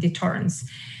deterrence.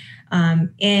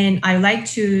 And I'd like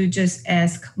to just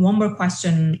ask one more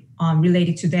question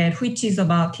related to that, which is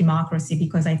about democracy,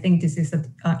 because I think this is an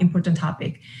important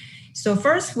topic. So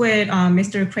first with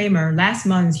Mr. Kramer, last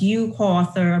month you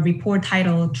co-authored a report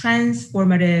titled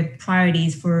Transformative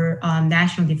Priorities for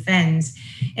National Defense.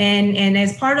 And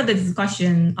as part of the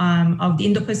discussion of the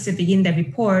Indo-Pacific in that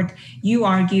report, you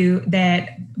argue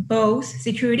that both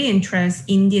security interests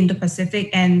in the Indo-Pacific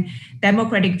and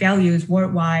democratic values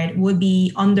worldwide would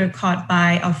be undercut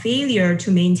by a failure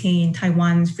to maintain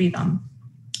Taiwan's freedom.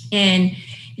 And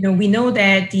we know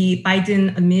that the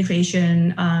Biden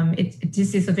administration,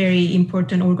 this is a very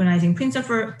important organizing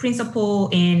principle,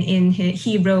 and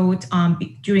he wrote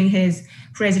during his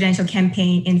presidential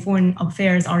campaign in Foreign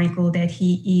Affairs article that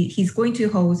he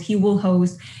will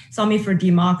host Summit for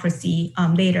Democracy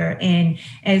later. And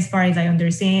as far as I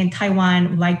understand, Taiwan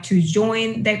would like to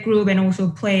join that group and also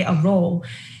play a role.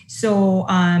 So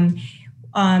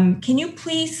can you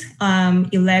please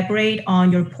elaborate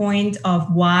on your point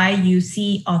of why you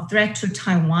see a threat to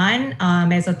Taiwan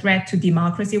as a threat to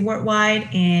democracy worldwide?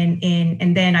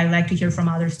 And then I'd like to hear from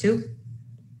others too.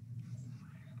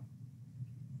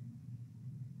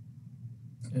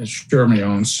 Sure,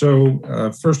 Mion. So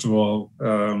first of all,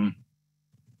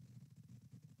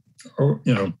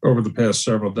 over the past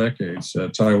several decades,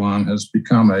 Taiwan has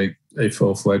become a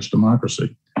full-fledged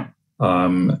democracy.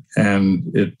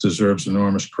 And it deserves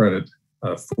enormous credit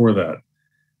for that.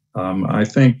 I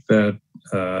think that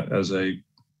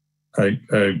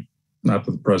not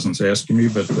that the president's asking me,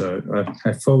 but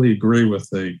I fully agree with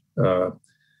the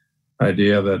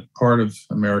idea that part of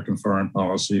American foreign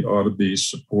policy ought to be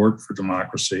support for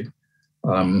democracy.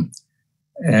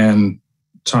 And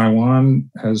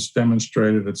Taiwan has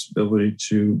demonstrated its ability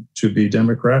to be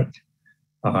democratic.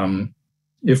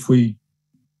 If we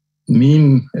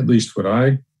mean at least what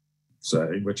I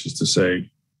say, which is to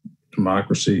say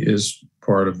democracy is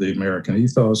part of the American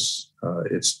ethos.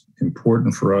 It's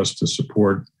important for us to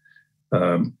support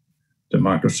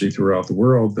democracy throughout the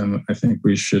world, then I think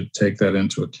we should take that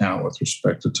into account with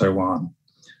respect to Taiwan.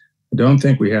 I don't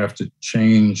think we have to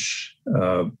change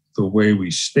the way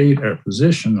we state our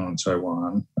position on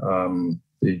Taiwan.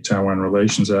 The Taiwan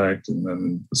Relations Act and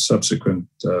then the subsequent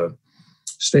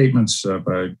statements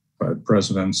by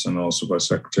presidents and also by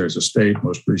secretaries of state,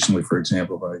 most recently, for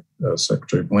example, by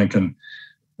Secretary Blinken,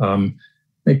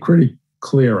 make pretty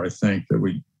clear, I think, that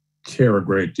we care a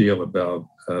great deal about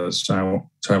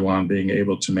Taiwan being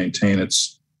able to maintain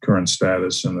its current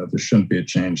status and that there shouldn't be a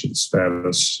change in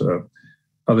status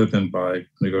other than by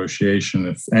negotiation,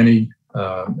 if any,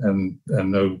 and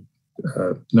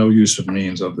no use of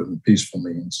means other than peaceful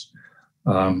means.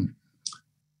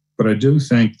 But I do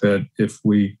think that if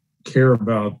we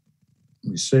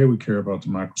say we care about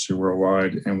democracy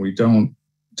worldwide and we don't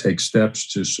take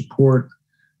steps to support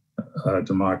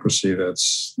democracy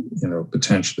that's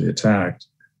potentially attacked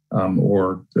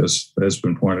or, as has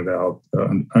been pointed out,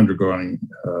 undergoing,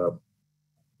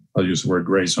 I'll use the word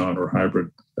gray zone or hybrid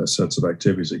sets of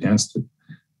activities against it,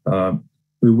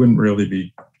 we wouldn't really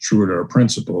be true to our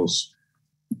principles.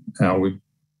 Now, we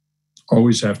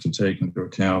always have to take into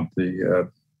account the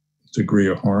degree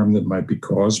of harm that might be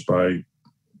caused by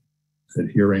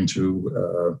adhering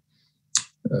to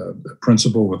a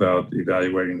principle without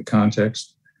evaluating the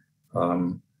context.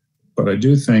 But I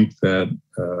do think that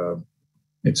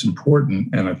it's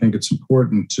important, and I think it's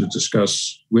important to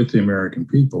discuss with the American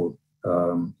people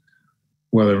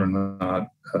whether or not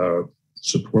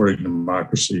supporting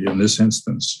democracy in this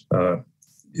instance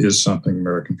is something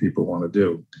American people want to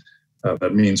do.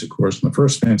 That means, of course, in the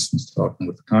first instance, talking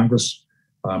with the Congress,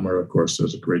 where, of course,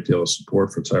 there's a great deal of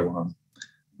support for Taiwan.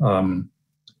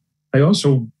 I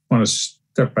also want to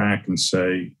step back and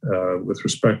say, with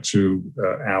respect to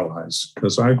allies,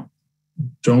 because I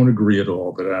don't agree at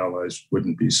all that allies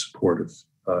wouldn't be supportive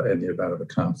in the event of a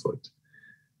conflict.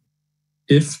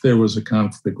 If there was a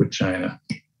conflict with China,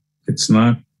 it's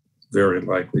not very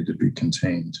likely to be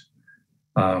contained.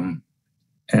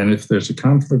 And if there's a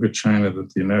conflict with China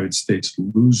that the United States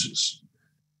loses,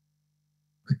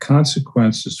 the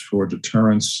consequences for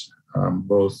deterrence,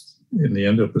 both in the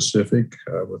Indo-Pacific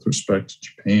with respect to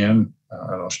Japan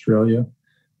and Australia,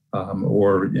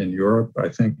 or in Europe, I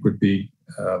think would be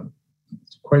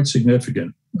quite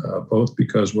significant, both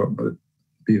because what would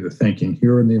be the thinking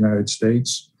here in the United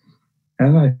States,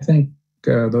 and I think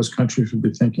those countries would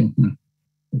be thinking,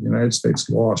 the United States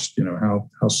lost,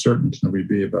 how certain can we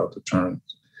be about deterrence?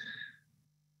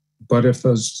 But if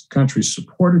those countries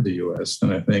supported the U.S.,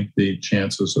 then I think the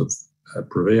chances of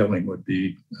prevailing would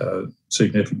be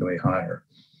significantly higher.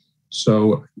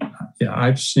 So, yeah,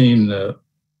 I've seen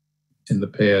in the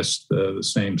past the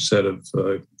same set of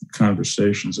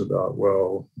conversations about,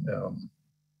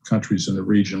 countries in the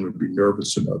region would be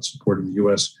nervous about supporting the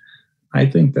U.S. I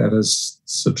think that has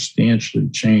substantially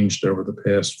changed over the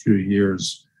past few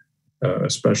years,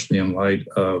 especially in light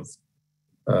of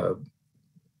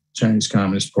Chinese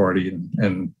Communist Party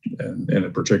and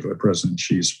in particular President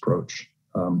Xi's approach.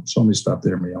 So let me stop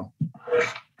there, Miguel.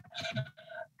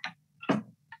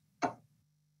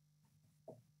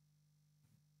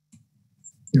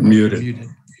 You're muted.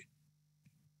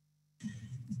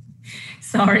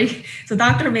 Sorry. So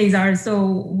Dr. Mazar, so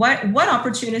what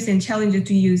opportunities and challenges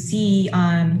do you see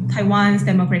Taiwan's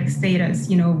democratic status,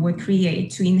 would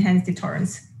create to enhance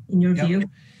deterrence in your view?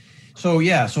 So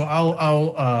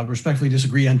I'll respectfully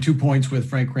disagree on 2 points with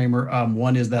Frank Kramer.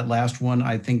 One is that last one.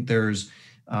 I think there's,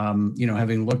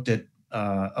 having looked at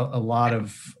a lot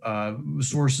of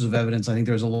sources of evidence, I think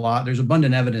there's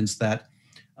abundant evidence that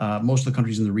most of the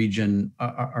countries in the region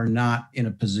are not in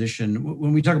a position.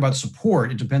 When we talk about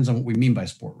support, it depends on what we mean by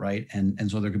support, right?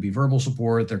 And so there could be verbal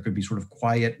support, there could be sort of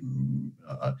quiet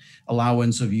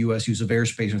allowance of U.S. use of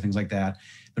airspace or things like that.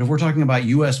 But if we're talking about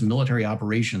U.S. military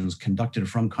operations conducted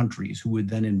from countries who would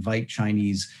then invite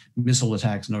Chinese missile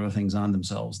attacks and other things on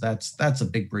themselves, that's a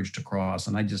big bridge to cross.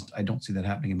 And I don't see that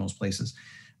happening in most places.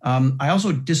 I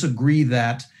also disagree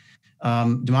that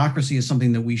democracy is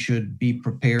something that we should be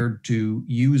prepared to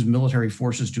use military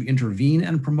forces to intervene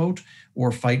and promote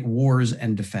or fight wars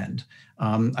and defend.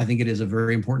 I think it is a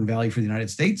very important value for the United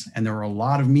States, and there are a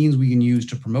lot of means we can use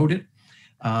to promote it.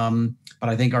 But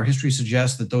I think our history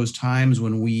suggests that those times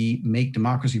when we make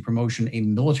democracy promotion a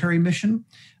military mission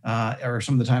are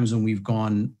some of the times when we've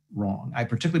gone wrong. I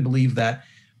particularly believe that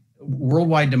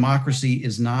worldwide democracy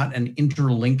is not an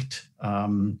interlinked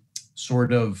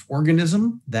sort of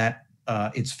organism that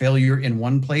its failure in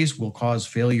one place will cause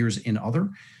failures in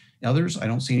others. I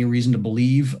don't see any reason to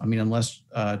believe, unless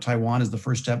Taiwan is the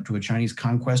first step to a Chinese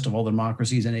conquest of all the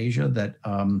democracies in Asia, that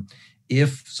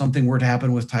if something were to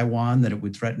happen with Taiwan, that it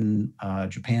would threaten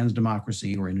Japan's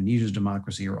democracy or Indonesia's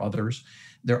democracy or others.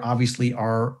 There obviously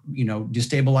are,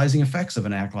 destabilizing effects of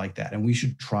an act like that, and we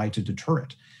should try to deter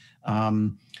it.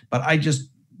 But I just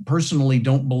personally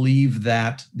don't believe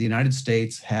that the United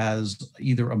States has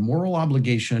either a moral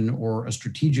obligation or a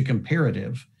strategic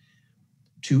imperative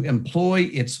to employ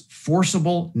its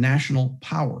forcible national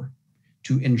power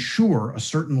to ensure a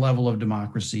certain level of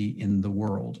democracy in the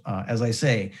world. As I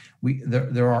say,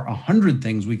 there are 100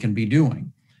 things we can be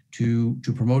doing to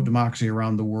promote democracy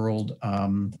around the world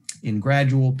in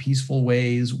gradual, peaceful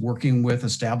ways, working with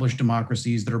established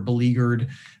democracies that are beleaguered,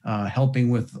 helping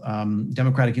with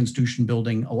democratic institution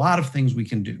building, a lot of things we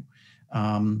can do.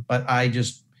 But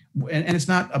and it's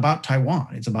not about Taiwan,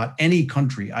 it's about any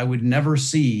country. I would never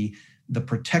see the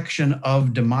protection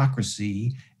of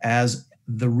democracy as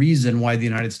the reason why the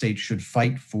United States should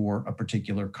fight for a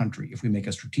particular country. If we make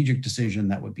a strategic decision,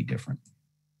 that would be different.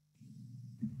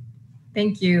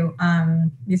 Thank you,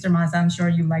 Mr. Maza. I'm sure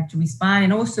you'd like to respond.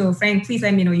 And also, Frank, please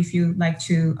let me know if you'd like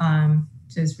to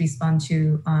just respond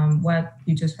to what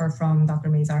you just heard from Dr.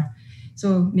 Mazar.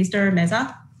 So, Mr.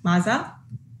 Maza?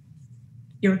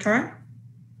 your turn.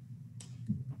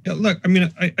 Yeah, look, I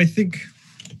mean, I think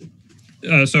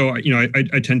so. You know,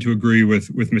 I tend to agree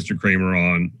with Mr. Kramer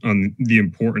on the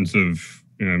importance of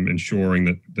ensuring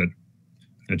that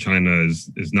China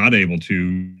is not able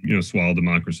to swallow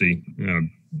democracy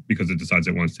because it decides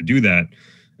it wants to do that.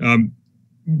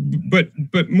 But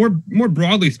more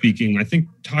broadly speaking, I think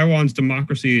Taiwan's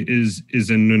democracy is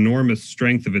an enormous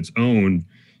strength of its own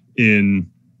in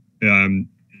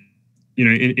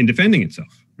in defending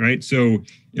itself, right? So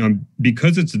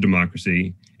because it's a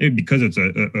democracy, because it's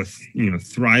a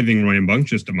thriving,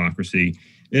 rambunctious democracy,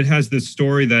 it has this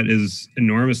story that is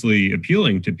enormously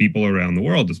appealing to people around the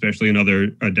world, especially in other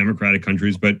democratic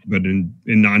countries, but in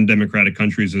non-democratic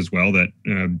countries as well that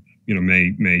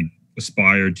may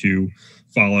aspire to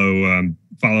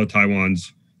follow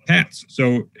Taiwan's paths.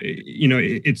 So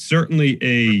it's certainly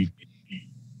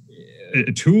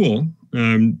a tool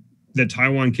that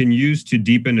Taiwan can use to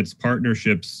deepen its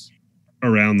partnerships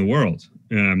around the world,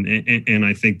 and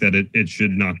I think that it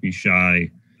should not be shy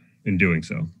in doing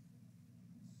so.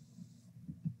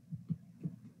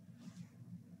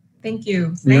 Thank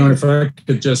you. If I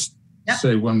could just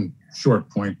say one short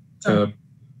point. Sure.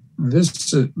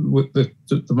 With the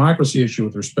democracy issue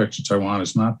with respect to Taiwan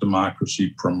is not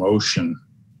democracy promotion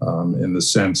in the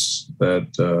sense that,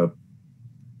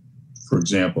 for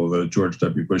example, the George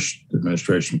W. Bush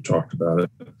administration talked about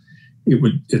it.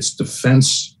 It's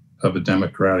defense of a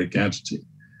democratic entity.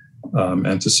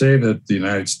 And to say that the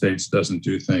United States doesn't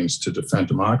do things to defend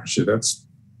democracy, that's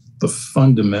the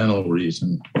fundamental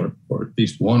reason, or at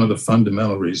least one of the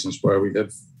fundamental reasons why we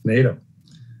have NATO.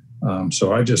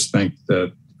 So I just think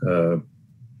that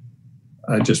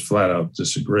I just flat out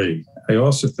disagree. I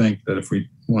also think that if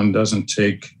one doesn't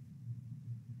take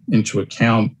into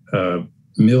account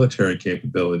military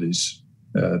capabilities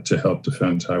to help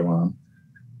defend Taiwan,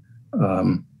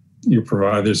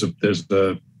 there's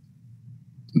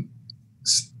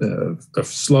a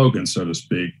slogan, so to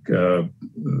speak,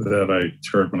 that I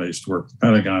heard when I used to work at the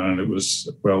Pentagon, and it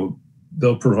was, well,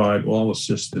 they'll provide all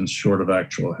assistance short of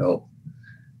actual help.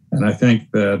 And I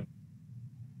think that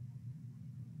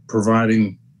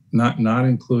providing, not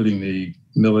including the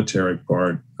military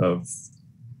part of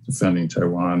defending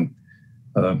Taiwan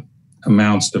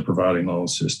amounts to providing all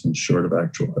assistance short of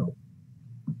actual help.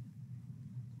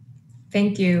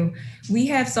 Thank you. We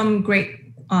have some great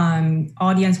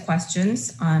audience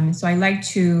questions. So I'd like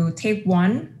to take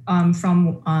one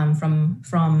from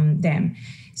them.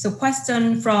 So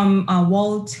question from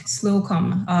Walt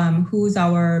Slocum, who's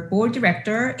our board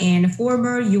director and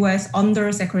former U.S.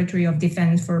 Undersecretary of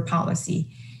Defense for Policy.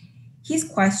 His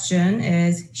question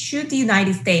is, should the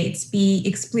United States be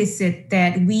explicit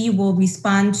that we will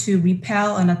respond to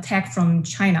repel an attack from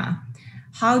China?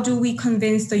 How do we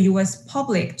convince the U.S.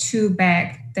 public to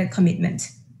back that commitment?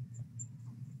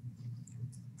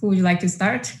 Who would you like to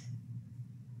start?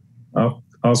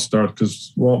 I'll start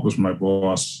because Walt was my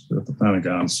boss at the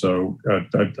Pentagon, so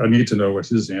I need to know what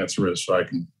his answer is so I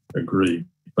can agree.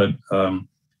 But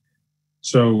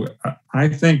so I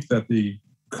think that the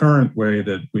current way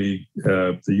that the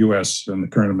U.S. and the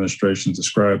current administration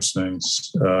describes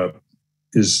things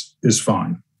is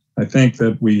fine. I think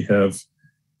that we have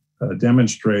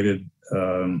demonstrated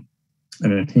an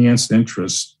enhanced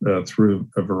interest through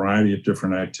a variety of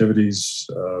different activities,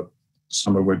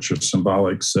 some of which are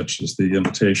symbolic, such as the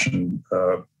invitation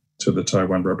to the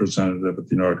Taiwan representative at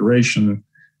the inauguration,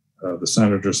 the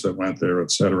senators that went there,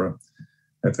 et cetera.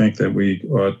 I think that we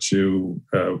ought to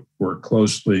work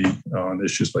closely on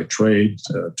issues like trade,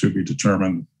 to be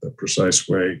determined the precise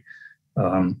way.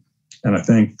 And I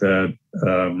think that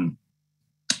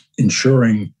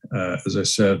ensuring, as I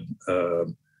said,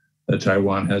 that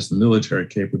Taiwan has the military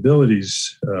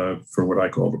capabilities for what I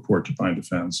call the porcupine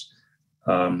defense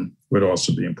would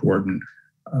also be important.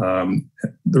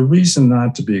 The reason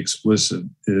not to be explicit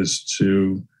is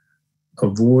to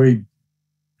avoid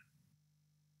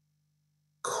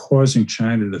causing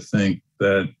China to think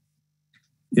that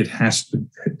it has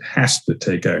to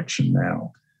take action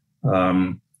now.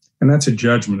 And that's a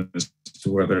judgment as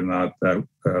to whether or not that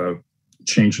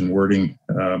change in wording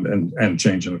and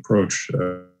change in approach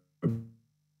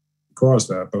cause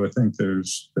that. But I think the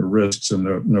risks and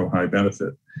no high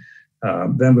benefit.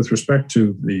 Then with respect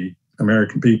to the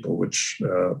American people, which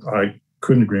I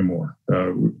couldn't agree more,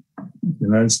 the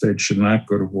United States should not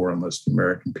go to war unless the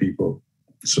American people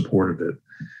supported it.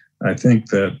 I think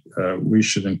that we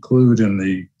should include in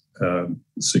the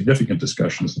significant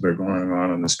discussions that are going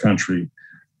on in this country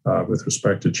with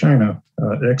respect to China,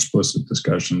 explicit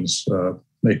discussions,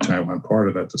 make Taiwan part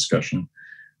of that discussion.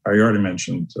 I already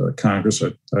mentioned Congress.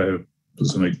 I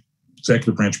was in a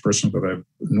executive branch person, but I have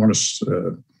enormous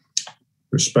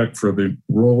respect for the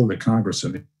role of the Congress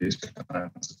in these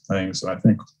kinds of things. And I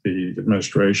think the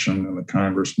administration and the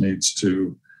Congress needs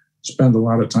to spend a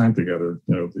lot of time together,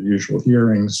 the usual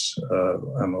hearings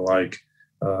and the like,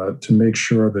 to make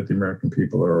sure that the American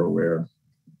people are aware.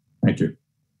 Thank you.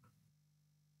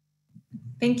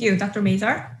 Thank you. Dr.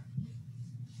 Mazar?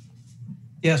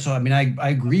 Yeah, so I mean, I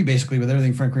agree basically with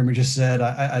everything Frank Kramer just said.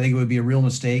 I think it would be a real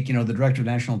mistake. The Director of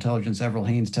National Intelligence, Avril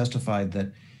Haines, testified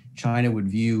that China would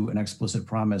view an explicit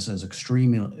promise as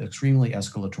extremely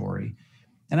escalatory.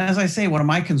 And as I say, one of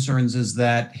my concerns is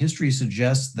that history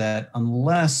suggests that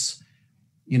unless,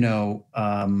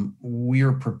 we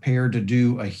are prepared to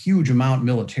do a huge amount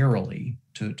militarily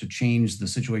to change the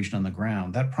situation on the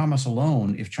ground, that promise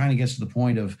alone, if China gets to the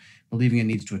point of believing it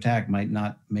needs to attack, might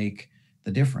not make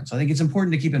the difference. I think it's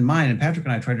important to keep in mind, and Patrick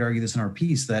and I tried to argue this in our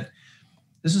piece, that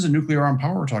this is a nuclear armed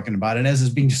power we're talking about. And as is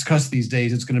being discussed these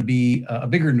days, it's going to be a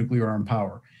bigger nuclear armed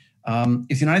power.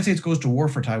 If the United States goes to war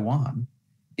for Taiwan,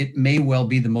 it may well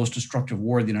be the most destructive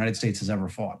war the United States has ever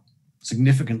fought,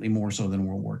 significantly more so than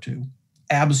World War II.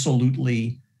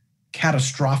 Absolutely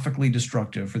catastrophically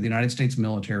destructive for the United States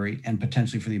military and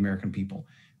potentially for the American people.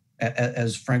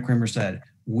 As Frank Kramer said,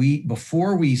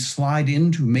 before we slide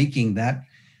into making that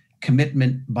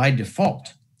commitment by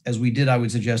default, as we did, I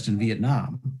would suggest, in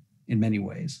Vietnam, in many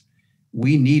ways,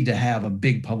 we need to have a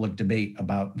big public debate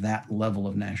about that level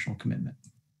of national commitment.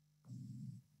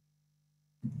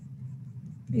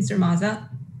 Mr. Maza?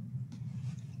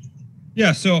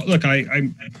 Yeah, so look,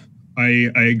 I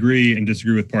agree and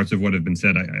disagree with parts of what have been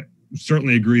said. I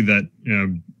certainly agree that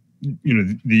the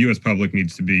U.S. public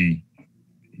needs to be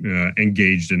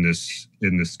engaged in this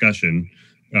discussion,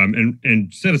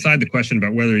 and set aside the question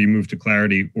about whether you move to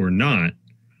clarity or not.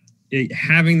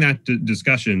 Having that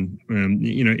discussion,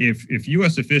 if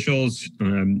U.S. officials,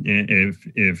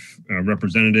 if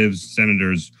representatives,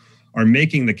 senators are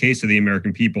making the case to the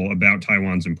American people about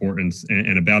Taiwan's importance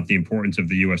and about the importance of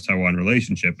the U.S.-Taiwan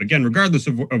relationship, again, regardless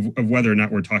of whether or not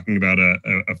we're talking about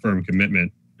a firm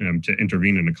commitment to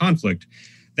intervene in a conflict,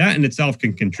 that in itself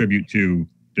can contribute to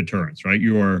deterrence, right?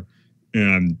 You're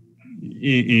in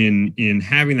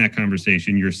having that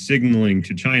conversation, you're signaling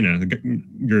to China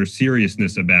your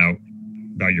seriousness about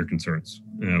your concerns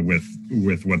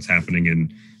with what's happening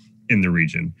in the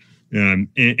region, and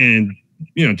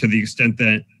to the extent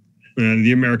that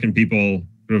the American people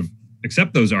sort of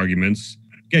accept those arguments,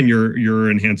 again,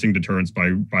 you're enhancing deterrence by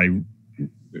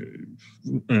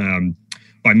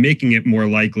making it more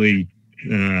likely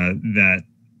that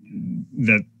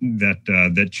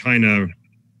China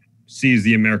sees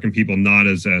the American people not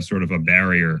as a sort of a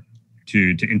barrier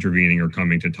to intervening or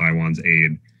coming to Taiwan's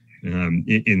aid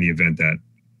in the event that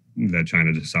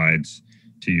China decides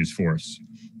to use force.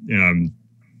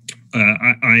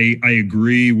 I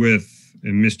agree with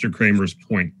Mr. Kramer's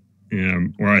point,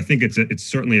 or I think it's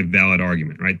certainly a valid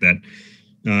argument, right? That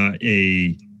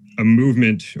a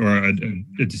movement or a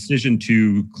decision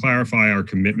to clarify our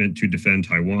commitment to defend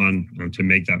Taiwan, to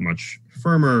make that much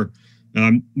firmer,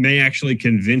 may actually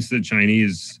convince the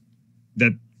Chinese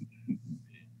that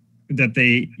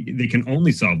they can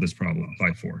only solve this problem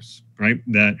by force, right?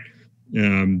 That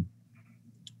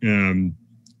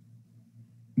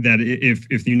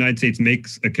if the United States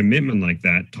makes a commitment like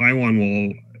that, Taiwan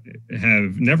will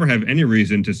never have any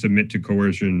reason to submit to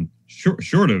coercion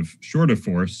short of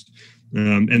force,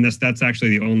 and that's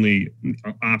actually the only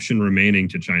option remaining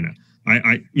to China.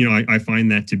 I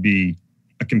find that to be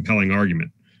a compelling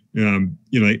argument.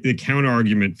 The counter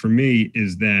argument for me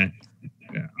is that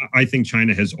I think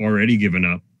China has already given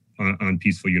up on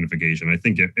peaceful unification. I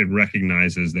think it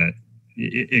recognizes that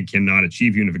it cannot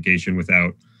achieve unification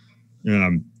without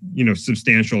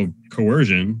substantial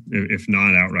coercion, if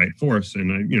not outright force.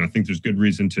 And I think there's good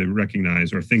reason to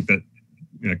recognize or think that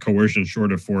coercion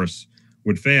short of force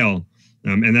would fail,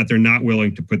 and that they're not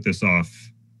willing to put this off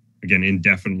again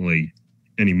indefinitely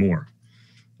anymore.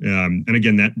 And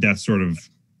again, that's sort of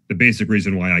the basic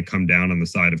reason why I come down on the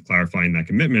side of clarifying that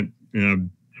commitment.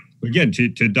 Again,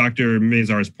 to Dr.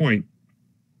 Mazar's point,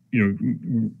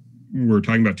 we're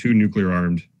talking about two nuclear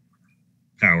armed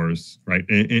powers, right?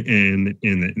 And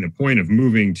the point of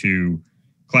moving to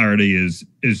clarity is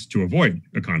to avoid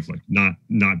a conflict, not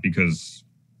because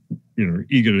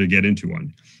eager to get into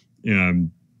one.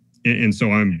 And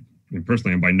so I'm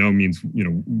by no means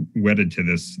wedded to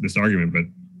this argument, but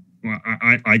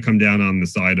I come down on the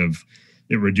side of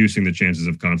it reducing the chances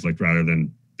of conflict rather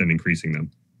than increasing them.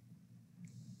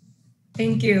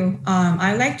 Thank you.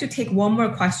 I'd like to take one more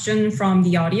question from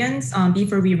the audience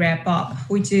before we wrap up,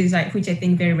 which I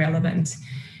think very relevant.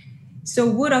 So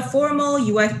would a formal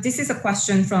US, this is a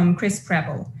question from Chris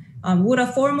Preble. Would a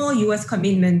formal US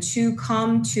commitment to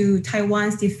come to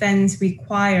Taiwan's defense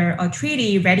require a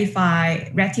treaty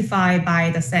ratified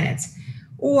by the Senate?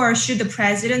 Or should the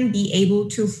president be able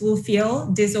to fulfill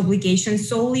this obligation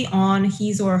solely on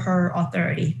his or her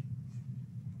authority?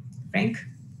 Frank,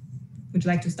 would you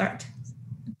like to start?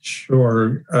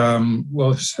 Sure.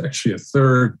 Well, there's actually a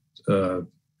third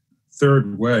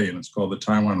way, and it's called the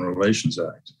Taiwan Relations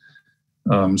Act.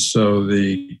 So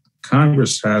the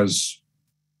Congress has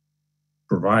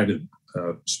provided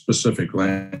specific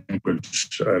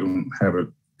language. I don't have it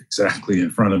exactly in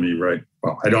front of me, right?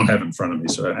 Well, I don't have it in front of me,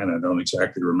 and I don't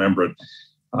exactly remember it.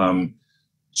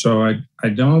 So I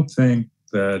don't think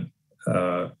that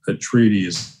a treaty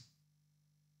is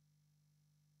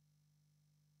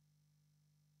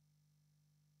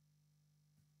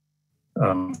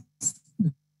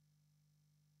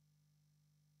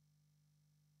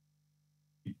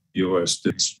U.S.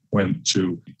 went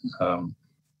to,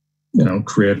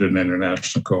 created an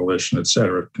international coalition, et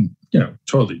cetera,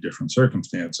 totally different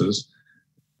circumstances.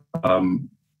 I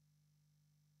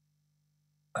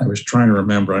was trying to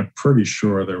remember, I'm pretty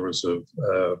sure there was a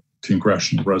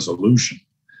congressional resolution.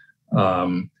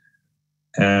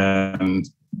 And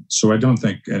so I don't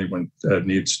think anyone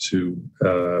needs to,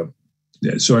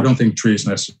 so I don't think treaty is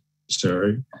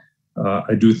necessary.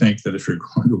 I do think that if you're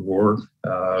going to war,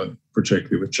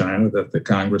 particularly with China, that the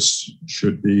Congress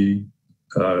should be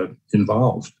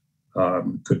involved.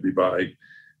 Could be by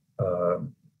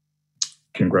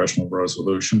congressional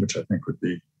resolution, which I think would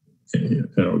be,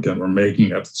 again, we're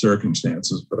making up the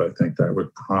circumstances, but I think that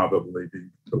would probably be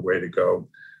the way to go.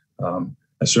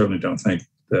 I certainly don't think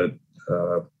that,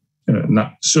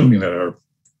 not assuming that our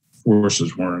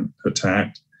forces weren't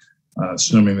attacked,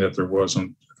 assuming that there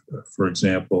wasn't, for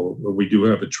example, we do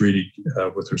have a treaty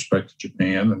with respect to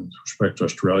Japan and with respect to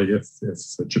Australia.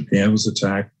 If Japan was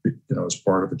attacked, as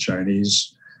part of a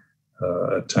Chinese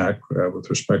attack with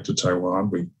respect to Taiwan,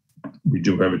 we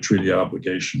do have a treaty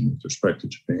obligation with respect to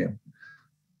Japan.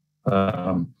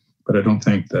 But I don't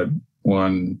think that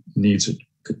one needs a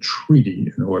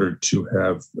treaty in order to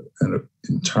have an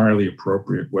entirely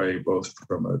appropriate way, both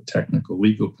from a technical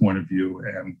legal point of view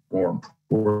and more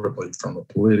importantly from a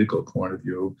political point of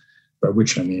view, by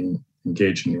which I mean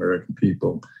engaging the American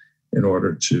people in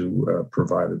order to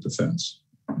provide a defense.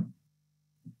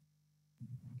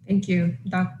 Thank you.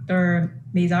 Dr.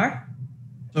 Mazar?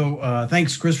 So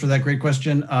thanks, Chris, for that great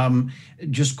question.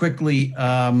 Just quickly,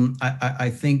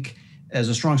 I think as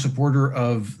a strong supporter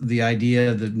of the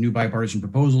idea, the new bipartisan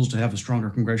proposals to have a stronger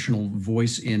congressional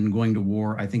voice in going to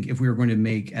war, I think if we were going to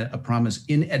make a promise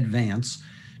in advance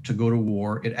to go to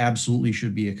war, it absolutely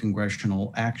should be a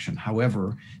congressional action.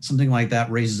 However, something like that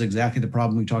raises exactly the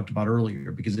problem we talked about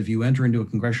earlier, because if you enter into a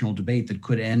congressional debate that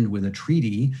could end with a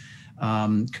treaty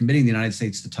committing the United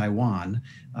States to Taiwan,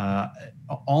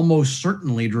 almost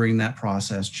certainly during that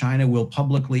process, China will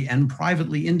publicly and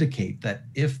privately indicate that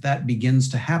if that begins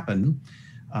to happen,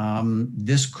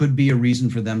 this could be a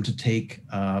reason for them to take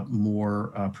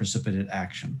more precipitate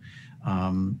action.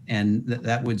 And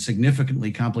that would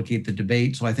significantly complicate the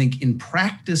debate. So I think in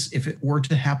practice, if it were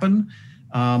to happen,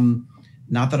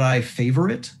 not that I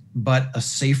favor it, but a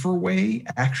safer way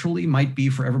actually might be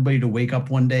for everybody to wake up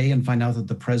one day and find out that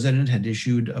the president had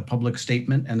issued a public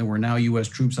statement and there were now US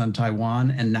troops on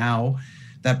Taiwan. And now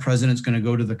that president's going to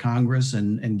go to the Congress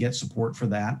and get support for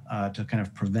that to kind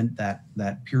of prevent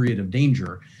that period of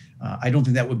danger. I don't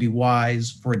think that would be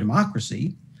wise for a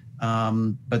democracy,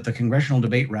 but the congressional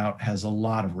debate route has a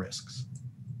lot of risks.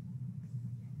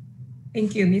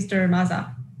 Thank you, Mr.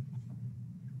 Maza.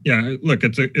 Yeah, look,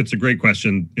 it's a great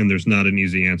question, and there's not an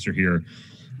easy answer here.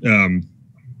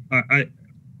 I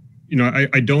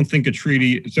don't think a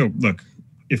treaty. So look,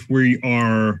 if we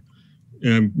are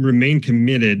remain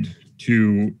committed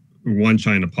to one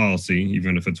China policy,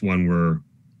 even if it's one we're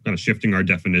kind of shifting our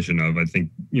definition of, I think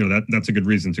that's a good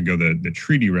reason to go the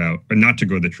treaty route, or not to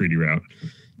go the treaty route.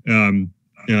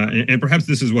 And perhaps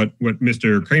this is what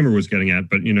Mr. Kramer was getting at,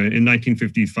 but in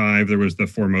 1955 there was the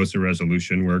Formosa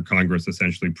Resolution, where Congress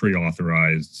essentially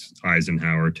pre-authorized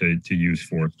Eisenhower to use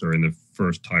force during the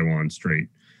first Taiwan Strait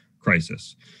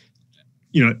crisis.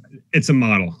 It's a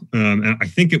model. And I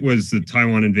think it was the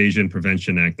Taiwan Invasion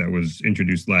Prevention Act that was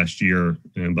introduced last year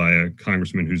by a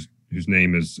congressman whose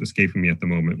name is escaping me at the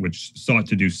moment, which sought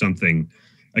to do something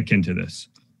akin to this.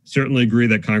 Certainly agree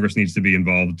that Congress needs to be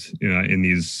involved in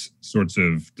these sorts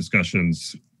of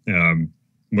discussions.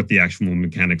 What the actual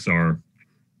mechanics are, I'm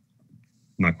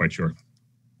not quite sure.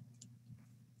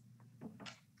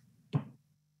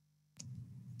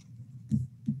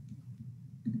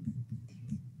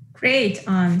 Great.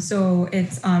 So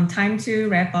it's time to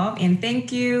wrap up, and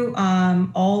thank you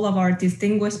all of our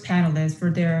distinguished panelists for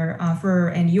their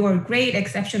and your great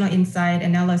exceptional insight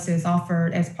analysis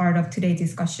offered as part of today's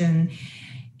discussion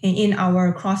in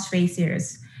our cross-strait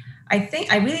series.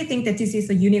 I really think that this is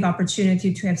a unique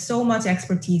opportunity to have so much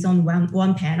expertise on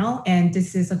one panel, and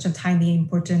this is such a timely,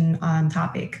 important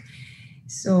topic.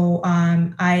 So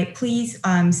please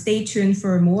stay tuned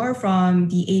for more from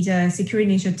the Asia Security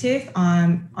Initiative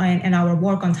and our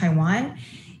work on Taiwan.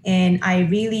 And I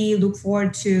really look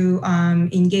forward to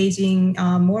engaging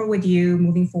more with you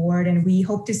moving forward. And we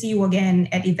hope to see you again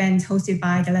at events hosted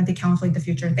by the Atlantic Council in the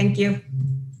future. Thank you.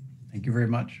 Thank you very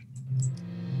much.